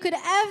more than you could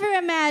ever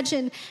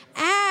imagine.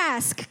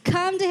 Ask.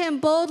 Come to him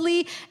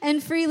boldly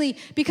and freely,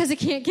 because it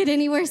can't get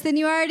any worse than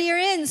you already are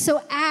in.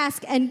 So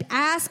ask, and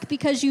ask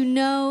because you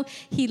know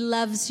he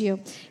loves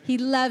you. He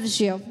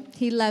loves you.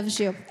 He loves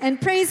you.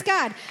 And praise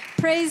God.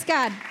 Praise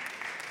God.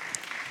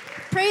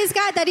 Praise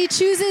God that he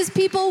chooses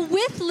people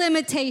with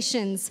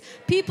limitations,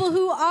 people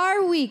who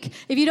are weak.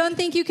 If you don't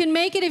think you can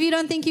make it, if you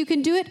don't think you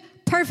can do it,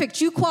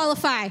 perfect, you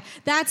qualify.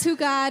 That's who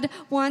God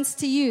wants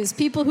to use,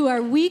 people who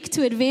are weak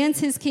to advance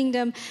his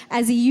kingdom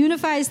as he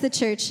unifies the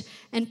church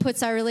and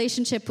puts our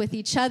relationship with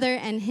each other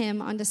and him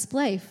on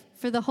display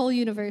for the whole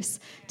universe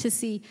to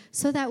see,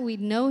 so that we'd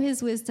know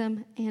his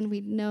wisdom and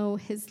we'd know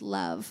his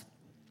love.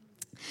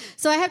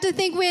 So I have to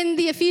think, when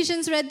the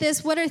Ephesians read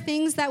this, what are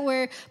things that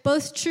were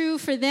both true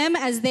for them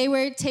as they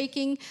were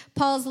taking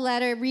Paul's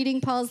letter, reading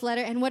Paul's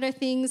letter, and what are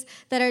things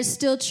that are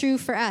still true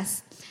for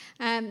us?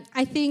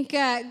 I think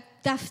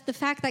the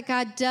fact that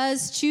God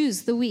does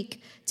choose the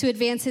weak to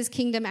advance his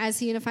kingdom as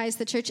he unifies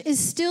the church is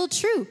still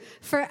true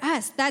for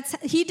us.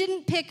 He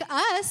didn't pick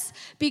us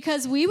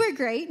because we were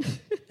great.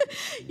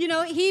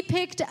 He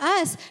picked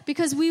us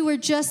because we were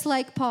just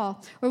like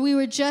Paul, or we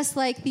were just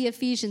like the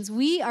Ephesians.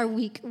 We are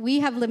weak.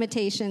 We have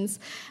limitations.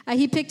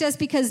 He picked us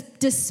because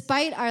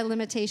despite our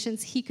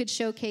limitations, he could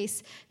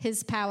showcase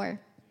his power.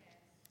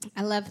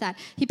 I love that.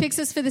 He picks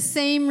us for the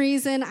same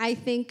reason, I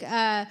think,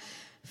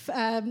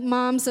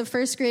 moms of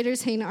first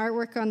graders hang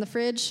artwork on the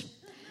fridge.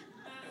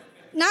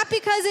 Not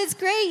because it's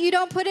great. You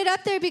don't put it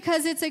up there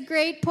because it's a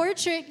great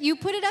portrait. You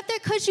put it up there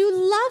because you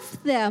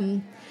love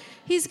them.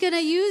 He's going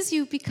to use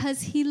you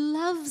because he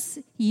loves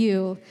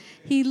you.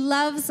 He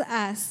loves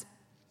us.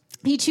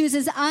 He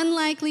chooses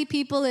unlikely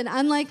people in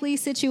unlikely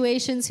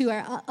situations who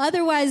are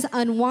otherwise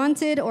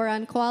unwanted or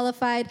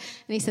unqualified.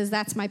 And he says,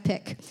 that's my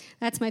pick.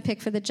 That's my pick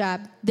for the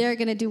job. They're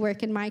going to do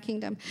work in my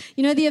kingdom.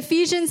 You know, the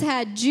Ephesians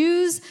had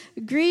Jews,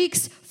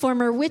 Greeks,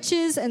 former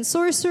witches and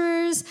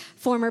sorcerers,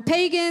 former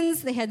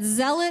pagans. They had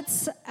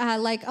zealots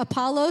like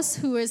Apollos,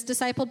 who was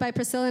discipled by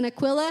Priscilla and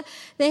Aquila.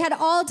 They had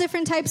all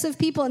different types of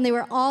people, and they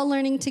were all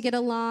learning to get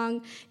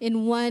along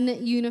in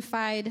one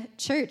unified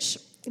church,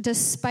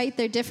 despite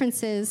their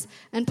differences.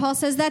 And Paul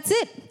says that's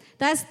it.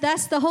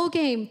 That's the whole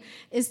game,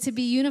 is to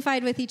be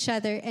unified with each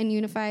other and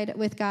unified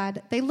with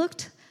God. They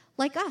looked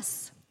like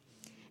us.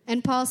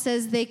 And Paul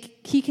says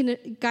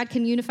God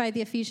can unify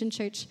the Ephesian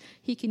church.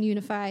 He can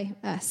unify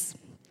us.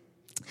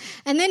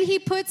 And then he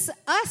puts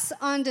us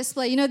on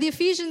display. You know, the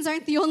Ephesians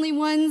aren't the only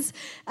ones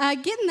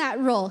getting that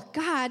role.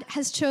 God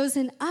has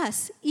chosen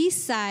us,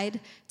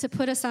 Eastside, to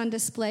put us on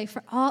display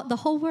for the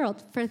whole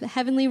world, for the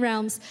heavenly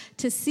realms,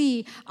 to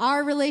see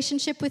our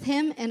relationship with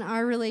him and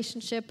our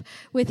relationship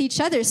with each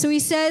other. So he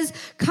says,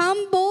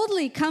 come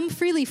boldly, come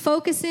freely,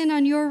 focus in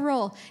on your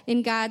role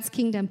in God's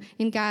kingdom,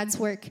 in God's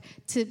work,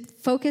 to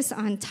focus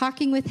on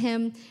talking with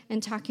him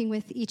and talking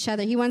with each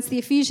other. He wants the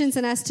Ephesians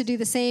and us to do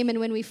the same, and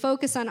when we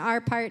focus on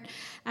our part,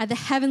 the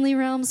heavenly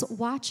realms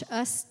watch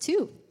us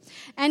too.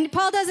 And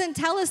Paul doesn't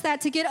tell us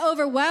that to get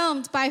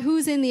overwhelmed by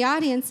who's in the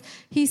audience.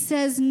 He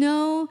says,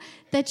 know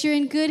that you're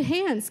in good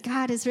hands.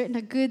 God has written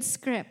a good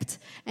script,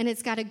 and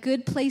it's got a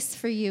good place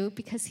for you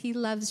because he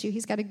loves you.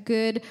 He's got a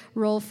good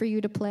role for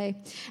you to play.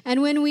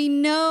 And when we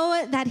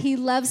know that he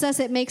loves us,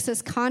 it makes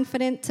us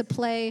confident to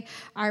play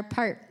our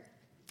part.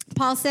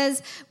 Paul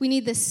says we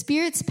need the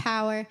Spirit's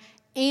power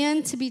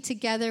and to be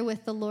together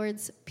with the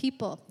Lord's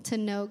people to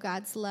know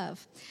God's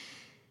love.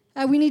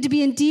 We need to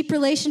be in deep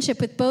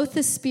relationship with both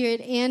the Spirit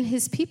and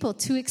his people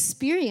to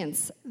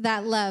experience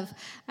that love.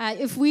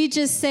 If we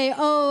just say,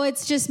 oh,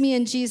 it's just me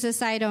and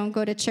Jesus, I don't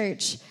go to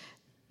church,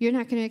 you're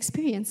not going to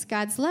experience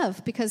God's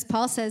love, because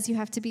Paul says you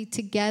have to be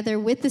together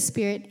with the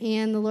Spirit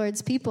and the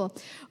Lord's people.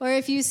 Or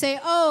if you say,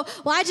 oh,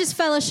 well, I just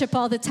fellowship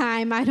all the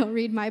time, I don't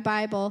read my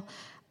Bible,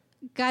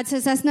 God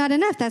says that's not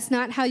enough. That's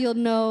not how you'll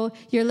know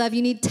your love.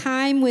 You need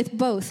time with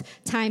both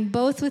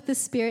with the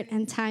Spirit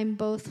and time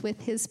both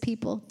with his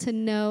people to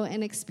know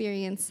and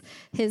experience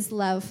his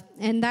love.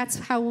 And that's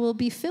how we'll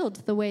be filled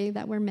the way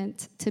that we're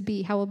meant to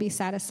be, how we'll be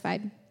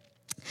satisfied.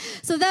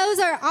 So those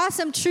are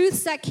awesome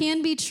truths that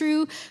can be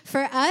true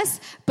for us,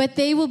 but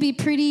they will be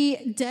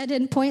pretty dead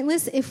and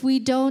pointless if we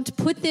don't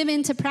put them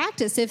into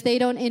practice, if they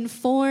don't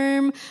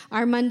inform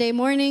our Monday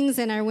mornings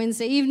and our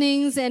Wednesday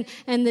evenings and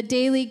the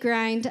daily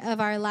grind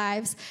of our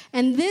lives.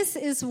 And this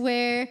is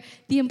where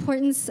the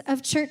importance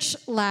of church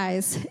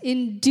lies,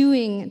 in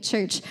doing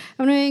church.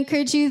 I want to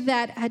encourage you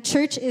that a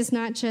church is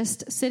not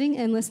just sitting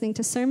and listening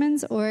to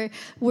sermons or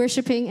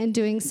worshiping and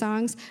doing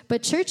songs,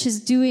 but church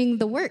is doing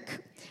the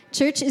work.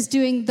 Church is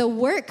doing the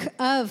work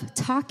of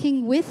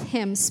talking with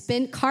him,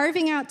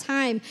 carving out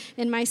time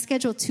in my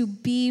schedule to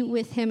be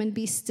with him and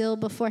be still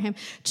before him.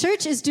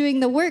 Church is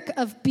doing the work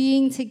of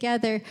being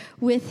together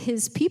with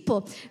his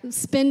people,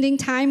 spending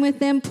time with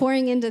them,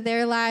 pouring into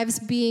their lives,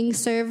 being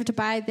served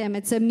by them.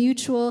 It's a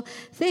mutual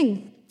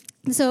thing.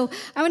 So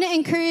I want to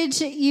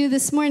encourage you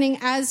this morning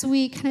as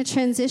we kind of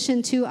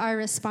transition to our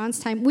response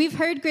time. We've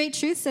heard great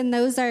truths, and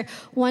those are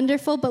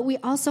wonderful, but we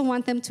also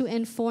want them to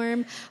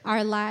inform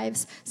our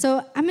lives.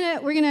 So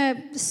we're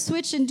going to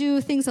switch and do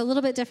things a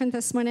little bit different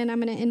this morning. I'm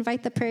going to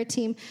invite the prayer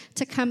team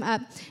to come up.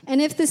 And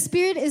if the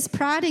Spirit is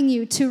prodding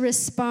you to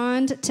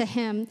respond to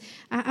him,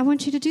 I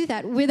want you to do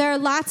that. There are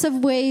lots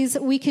of ways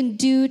we can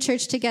do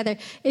church together.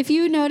 If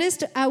you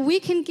noticed,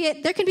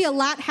 there can be a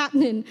lot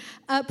happening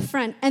up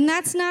front, and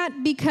that's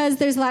not because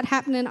there's a lot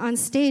happening on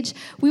stage.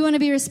 We want to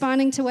be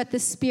responding to what the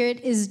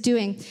Spirit is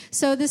doing.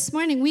 So this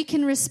morning, we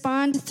can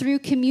respond through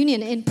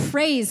communion in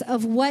praise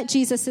of what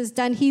Jesus has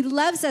done. He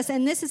loves us,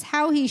 and this is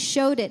how he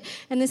showed it,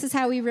 and this is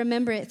how we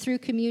remember it, through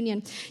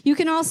communion. You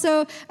can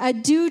also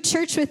do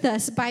church with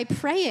us by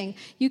praying.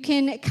 You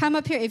can come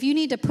up here. If you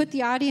need to put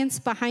the audience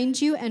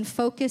behind you and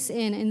focus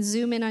in and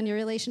zoom in on your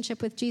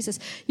relationship with Jesus,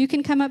 you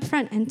can come up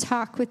front and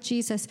talk with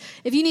Jesus.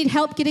 If you need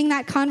help getting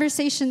that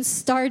conversation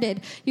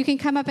started, you can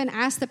come up and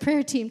ask the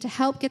prayer team to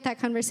help get that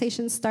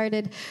conversation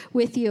started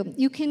with you.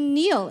 You can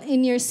kneel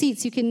in your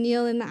seats. You can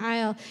kneel in the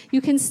aisle. You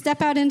can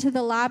step out into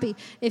the lobby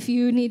if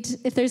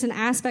there's an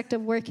aspect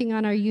of working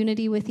on our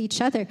unity with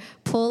each other.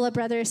 Pull a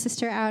brother or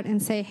sister out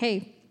and say,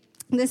 hey,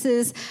 this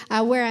is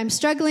where I'm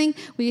struggling.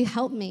 Will you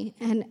help me?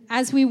 And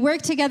as we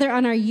work together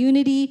on our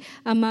unity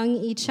among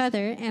each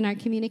other and our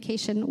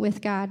communication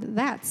with God,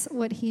 that's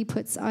what he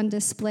puts on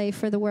display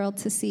for the world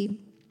to see.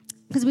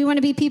 Because we want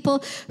to be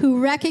people who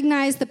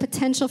recognize the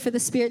potential for the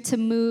Spirit to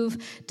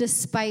move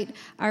despite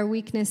our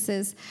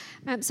weaknesses.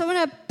 So I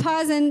want to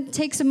pause and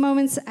take some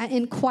moments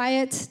in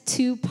quiet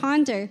to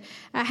ponder.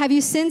 Have you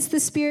sensed the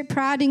Spirit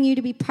prodding you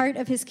to be part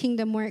of his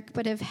kingdom work,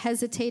 but have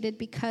hesitated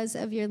because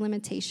of your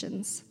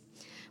limitations?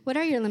 What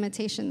are your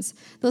limitations?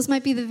 Those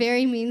might be the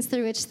very means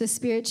through which the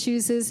Spirit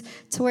chooses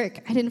to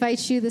work. I'd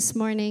invite you this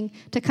morning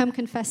to come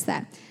confess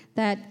that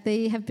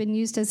they have been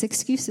used as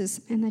excuses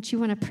and that you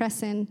want to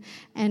press in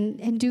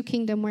and do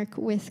kingdom work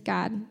with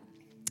God.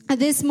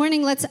 This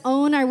morning, let's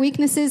own our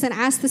weaknesses and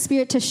ask the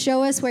Spirit to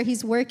show us where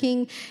he's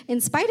working in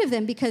spite of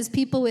them, because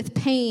people with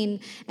pain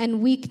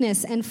and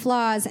weakness and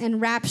flaws and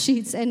rap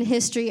sheets and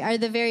history are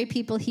the very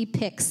people he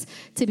picks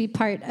to be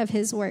part of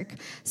his work.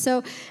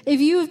 So if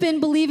you've been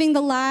believing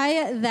the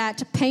lie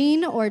that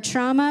pain or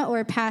trauma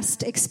or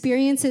past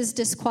experiences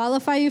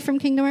disqualify you from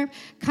kingdom work,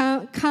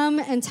 come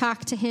and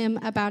talk to him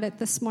about it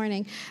this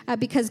morning,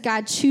 because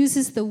God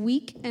chooses the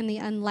weak and the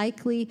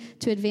unlikely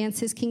to advance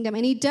his kingdom.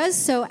 And he does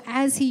so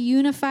as he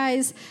unifies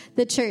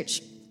the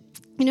church.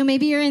 You know,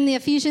 maybe you're in the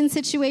Ephesians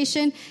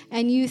situation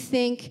and you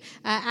think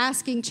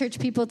asking church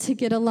people to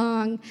get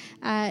along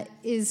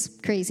is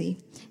crazy.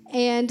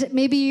 And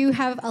maybe you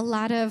have a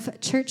lot of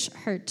church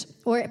hurt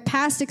or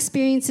past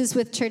experiences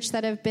with church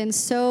that have been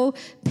so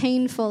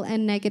painful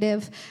and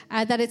negative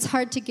that it's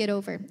hard to get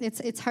over.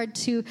 It's hard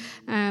to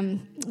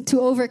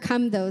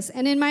overcome those.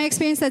 And in my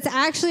experience, that's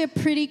actually a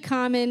pretty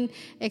common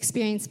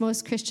experience.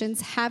 Most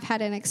Christians have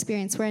had an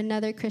experience where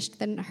another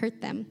Christian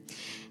hurt them.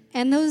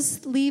 And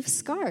those leave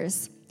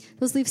scars.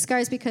 Those leave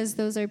scars because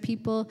those are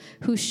people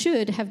who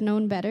should have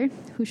known better,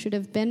 who should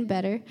have been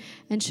better,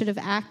 and should have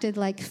acted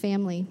like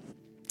family.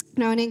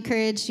 And I want to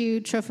encourage you,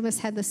 Trophimus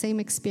had the same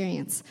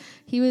experience.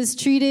 He was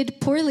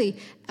treated poorly,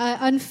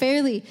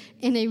 unfairly,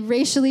 in a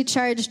racially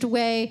charged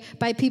way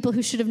by people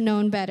who should have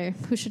known better,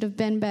 who should have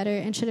been better,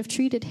 and should have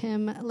treated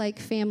him like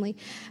family.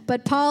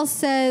 But Paul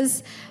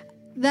says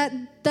that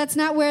that's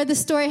not where the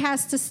story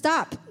has to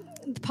stop.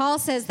 Paul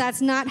says that's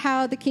not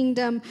how the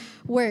kingdom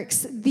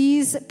works.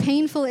 These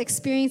painful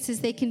experiences,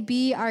 they can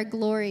be our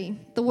glory.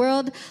 The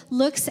world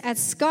looks at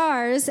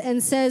scars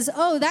and says,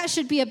 oh, that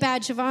should be a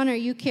badge of honor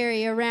you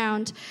carry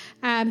around,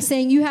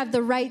 saying you have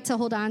the right to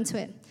hold on to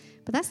it.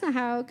 But that's not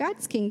how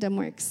God's kingdom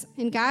works.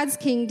 In God's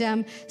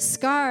kingdom,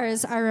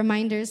 scars are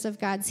reminders of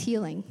God's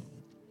healing.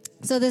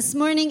 So this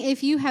morning,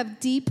 if you have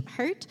deep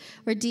hurt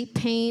or deep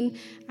pain,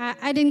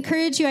 I'd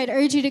urge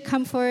you to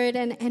come forward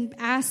and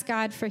ask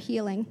God for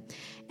healing.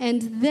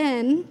 And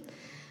then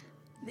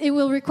it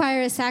will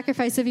require a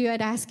sacrifice of you.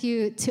 I'd ask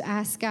you to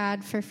ask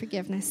God for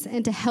forgiveness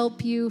and to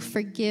help you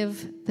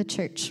forgive the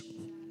church.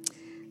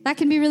 That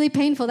can be really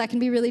painful. That can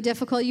be really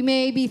difficult. You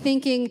may be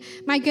thinking,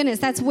 my goodness,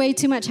 that's way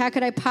too much. How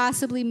could I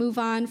possibly move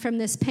on from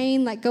this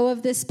pain, let go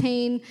of this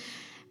pain?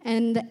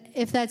 And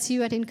if that's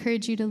you, I'd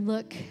encourage you to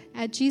look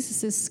at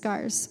Jesus'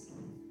 scars,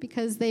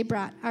 because they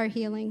brought our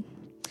healing.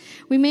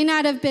 We may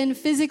not have been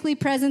physically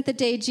present the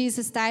day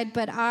Jesus died,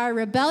 but our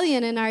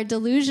rebellion and our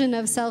delusion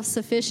of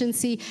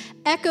self-sufficiency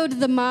echoed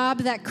the mob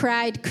that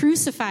cried,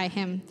 crucify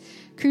him,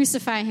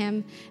 crucify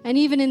him. And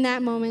even in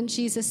that moment,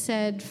 Jesus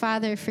said,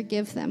 Father,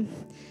 forgive them.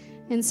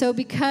 And so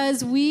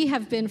because we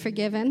have been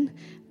forgiven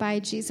by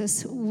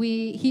Jesus,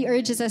 he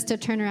urges us to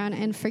turn around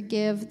and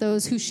forgive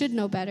those who should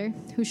know better,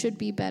 who should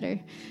be better,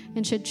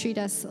 and should treat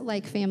us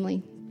like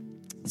family.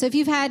 So if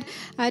you've had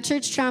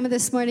church trauma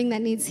this morning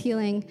that needs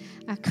healing,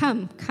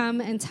 come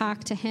and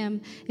talk to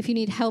him. If you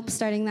need help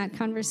starting that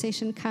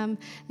conversation, come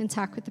and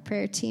talk with the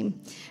prayer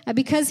team.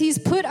 Because he's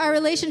put our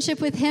relationship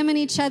with him and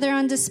each other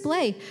on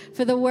display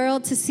for the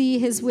world to see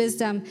his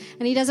wisdom.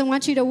 And he doesn't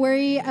want you to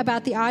worry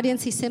about the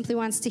audience. He simply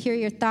wants to hear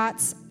your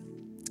thoughts.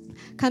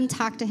 Come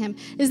talk to him.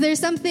 Is there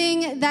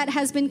something that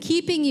has been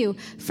keeping you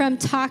from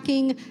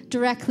talking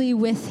directly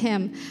with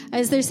him?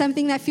 Is there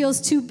something that feels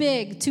too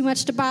big, too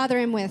much to bother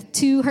him with,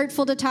 too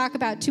hurtful to talk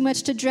about, too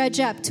much to dredge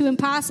up, too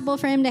impossible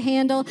for him to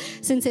handle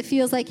since it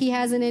feels like he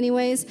hasn't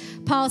anyways?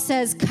 Paul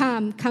says,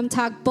 come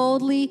talk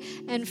boldly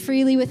and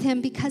freely with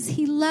him, because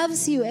he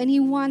loves you and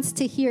he wants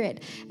to hear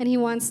it and he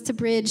wants to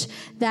bridge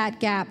that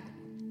gap.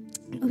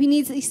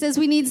 He says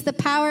we need the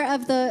power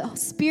of the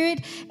Spirit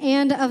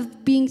and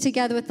of being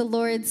together with the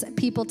Lord's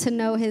people to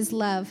know his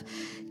love.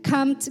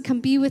 Come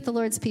be with the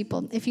Lord's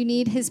people. If you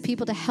need his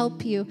people to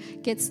help you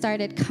get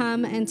started,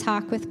 come and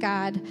talk with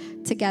God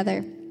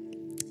together.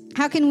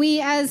 How can we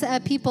as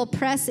a people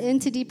press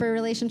into deeper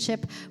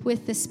relationship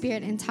with the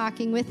Spirit and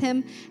talking with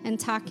him and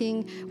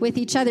talking with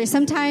each other?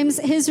 Sometimes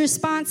his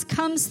response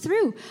comes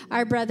through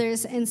our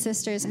brothers and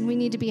sisters, and we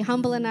need to be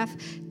humble enough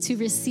to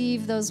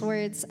receive those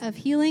words of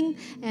healing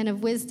and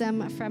of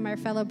wisdom from our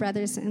fellow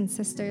brothers and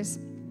sisters.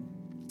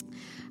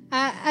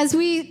 As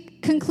we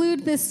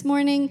conclude this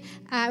morning,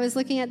 I was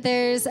looking at,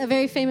 there's a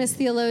very famous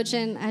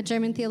theologian, a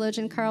German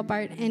theologian, Karl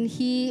Barth, and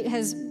he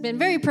has been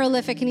very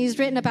prolific, and he's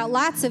written about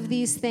lots of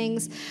these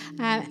things.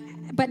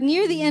 But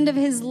near the end of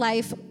his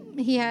life,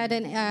 he had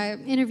an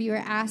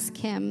interviewer ask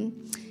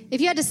him,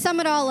 if you had to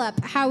sum it all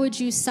up, how would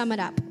you sum it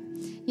up?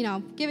 You know,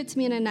 give it to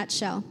me in a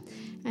nutshell.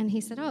 And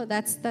he said,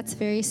 that's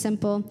very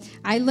simple.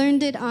 I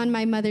learned it on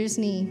my mother's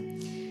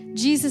knee.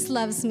 Jesus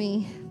loves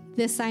me,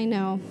 this I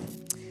know.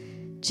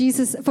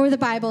 Jesus, for the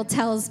Bible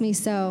tells me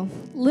so.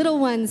 Little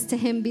ones to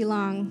him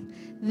belong.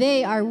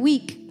 They are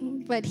weak,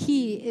 but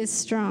he is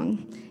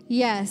strong.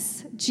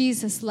 Yes,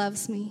 Jesus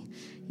loves me.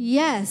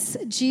 Yes,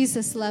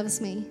 Jesus loves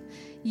me.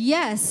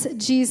 Yes,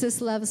 Jesus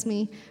loves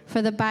me,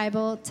 for the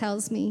Bible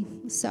tells me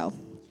so.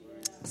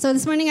 So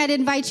this morning, I'd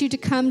invite you to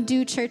come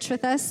do church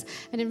with us.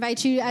 I'd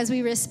invite you as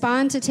we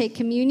respond to take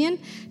communion,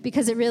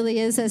 because it really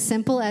is as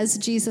simple as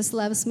Jesus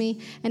loves me,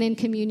 and in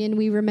communion,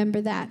 we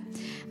remember that.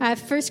 1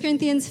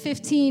 Corinthians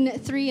 15,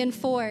 3 and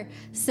 4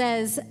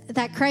 says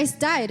that Christ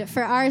died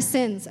for our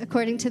sins,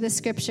 according to the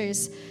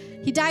scriptures.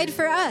 He died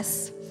for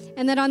us.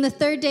 And that on the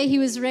third day he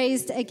was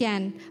raised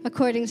again,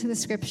 according to the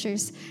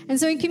scriptures. And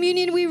so in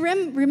communion, we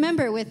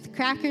remember with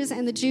crackers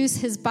and the juice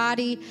his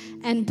body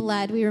and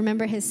blood. We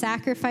remember his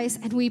sacrifice,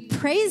 and we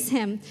praise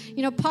him.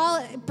 You know,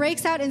 Paul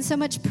breaks out in so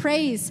much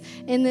praise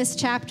in this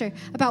chapter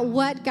about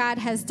what God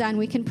has done.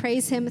 We can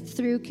praise him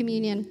through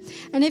communion.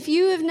 And if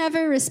you have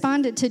never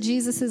responded to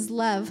Jesus'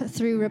 love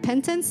through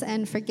repentance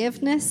and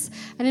forgiveness,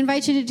 I'd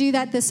invite you to do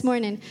that this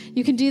morning.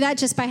 You can do that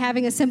just by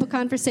having a simple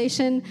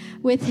conversation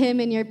with him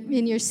in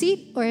your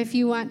seat, or if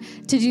you want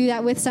to do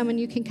that with someone,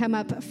 you can come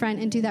up front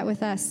and do that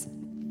with us.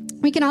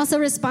 We can also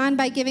respond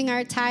by giving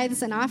our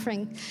tithes and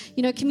offering.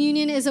 You know,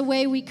 communion is a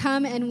way we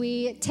come and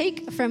we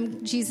take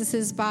from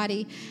Jesus'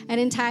 body, and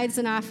in tithes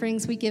and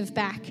offerings, we give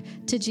back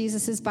to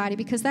Jesus' body,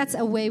 because that's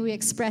a way we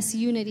express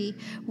unity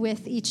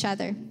with each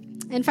other.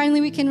 And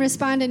finally, we can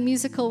respond in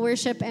musical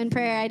worship and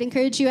prayer. I'd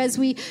encourage you, as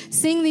we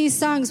sing these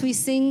songs, we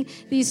sing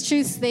these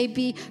truths, they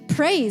be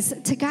praise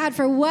to God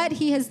for what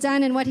he has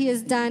done and what he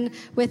has done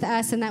with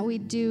us, and that we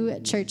do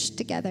church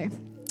together.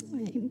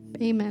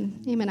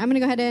 Amen. Amen. I'm going to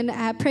go ahead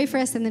and pray for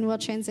us, and then we'll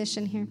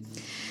transition here.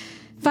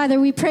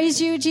 Father, we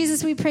praise you.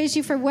 Jesus, we praise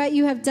you for what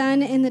you have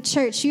done in the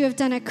church. You have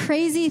done a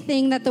crazy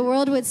thing that the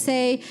world would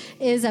say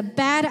is a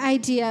bad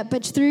idea,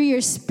 but through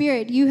your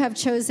Spirit, you have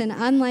chosen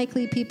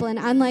unlikely people in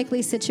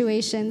unlikely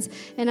situations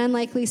and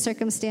unlikely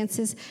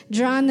circumstances,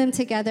 drawn them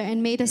together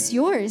and made us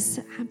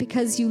yours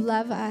because you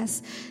love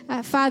us.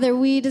 Father,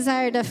 we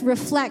desire to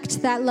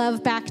reflect that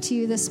love back to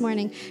you this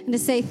morning and to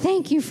say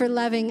thank you for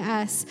loving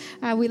us.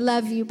 We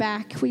love you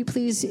back. We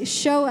please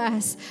show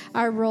us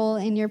our role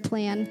in your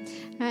plan.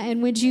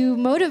 And would you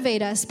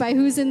motivate us by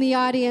who's in the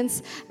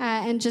audience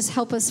and just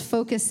help us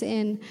focus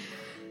in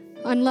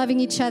on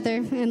loving each other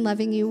and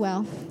loving you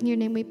well. In your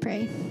name we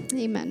pray.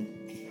 Amen.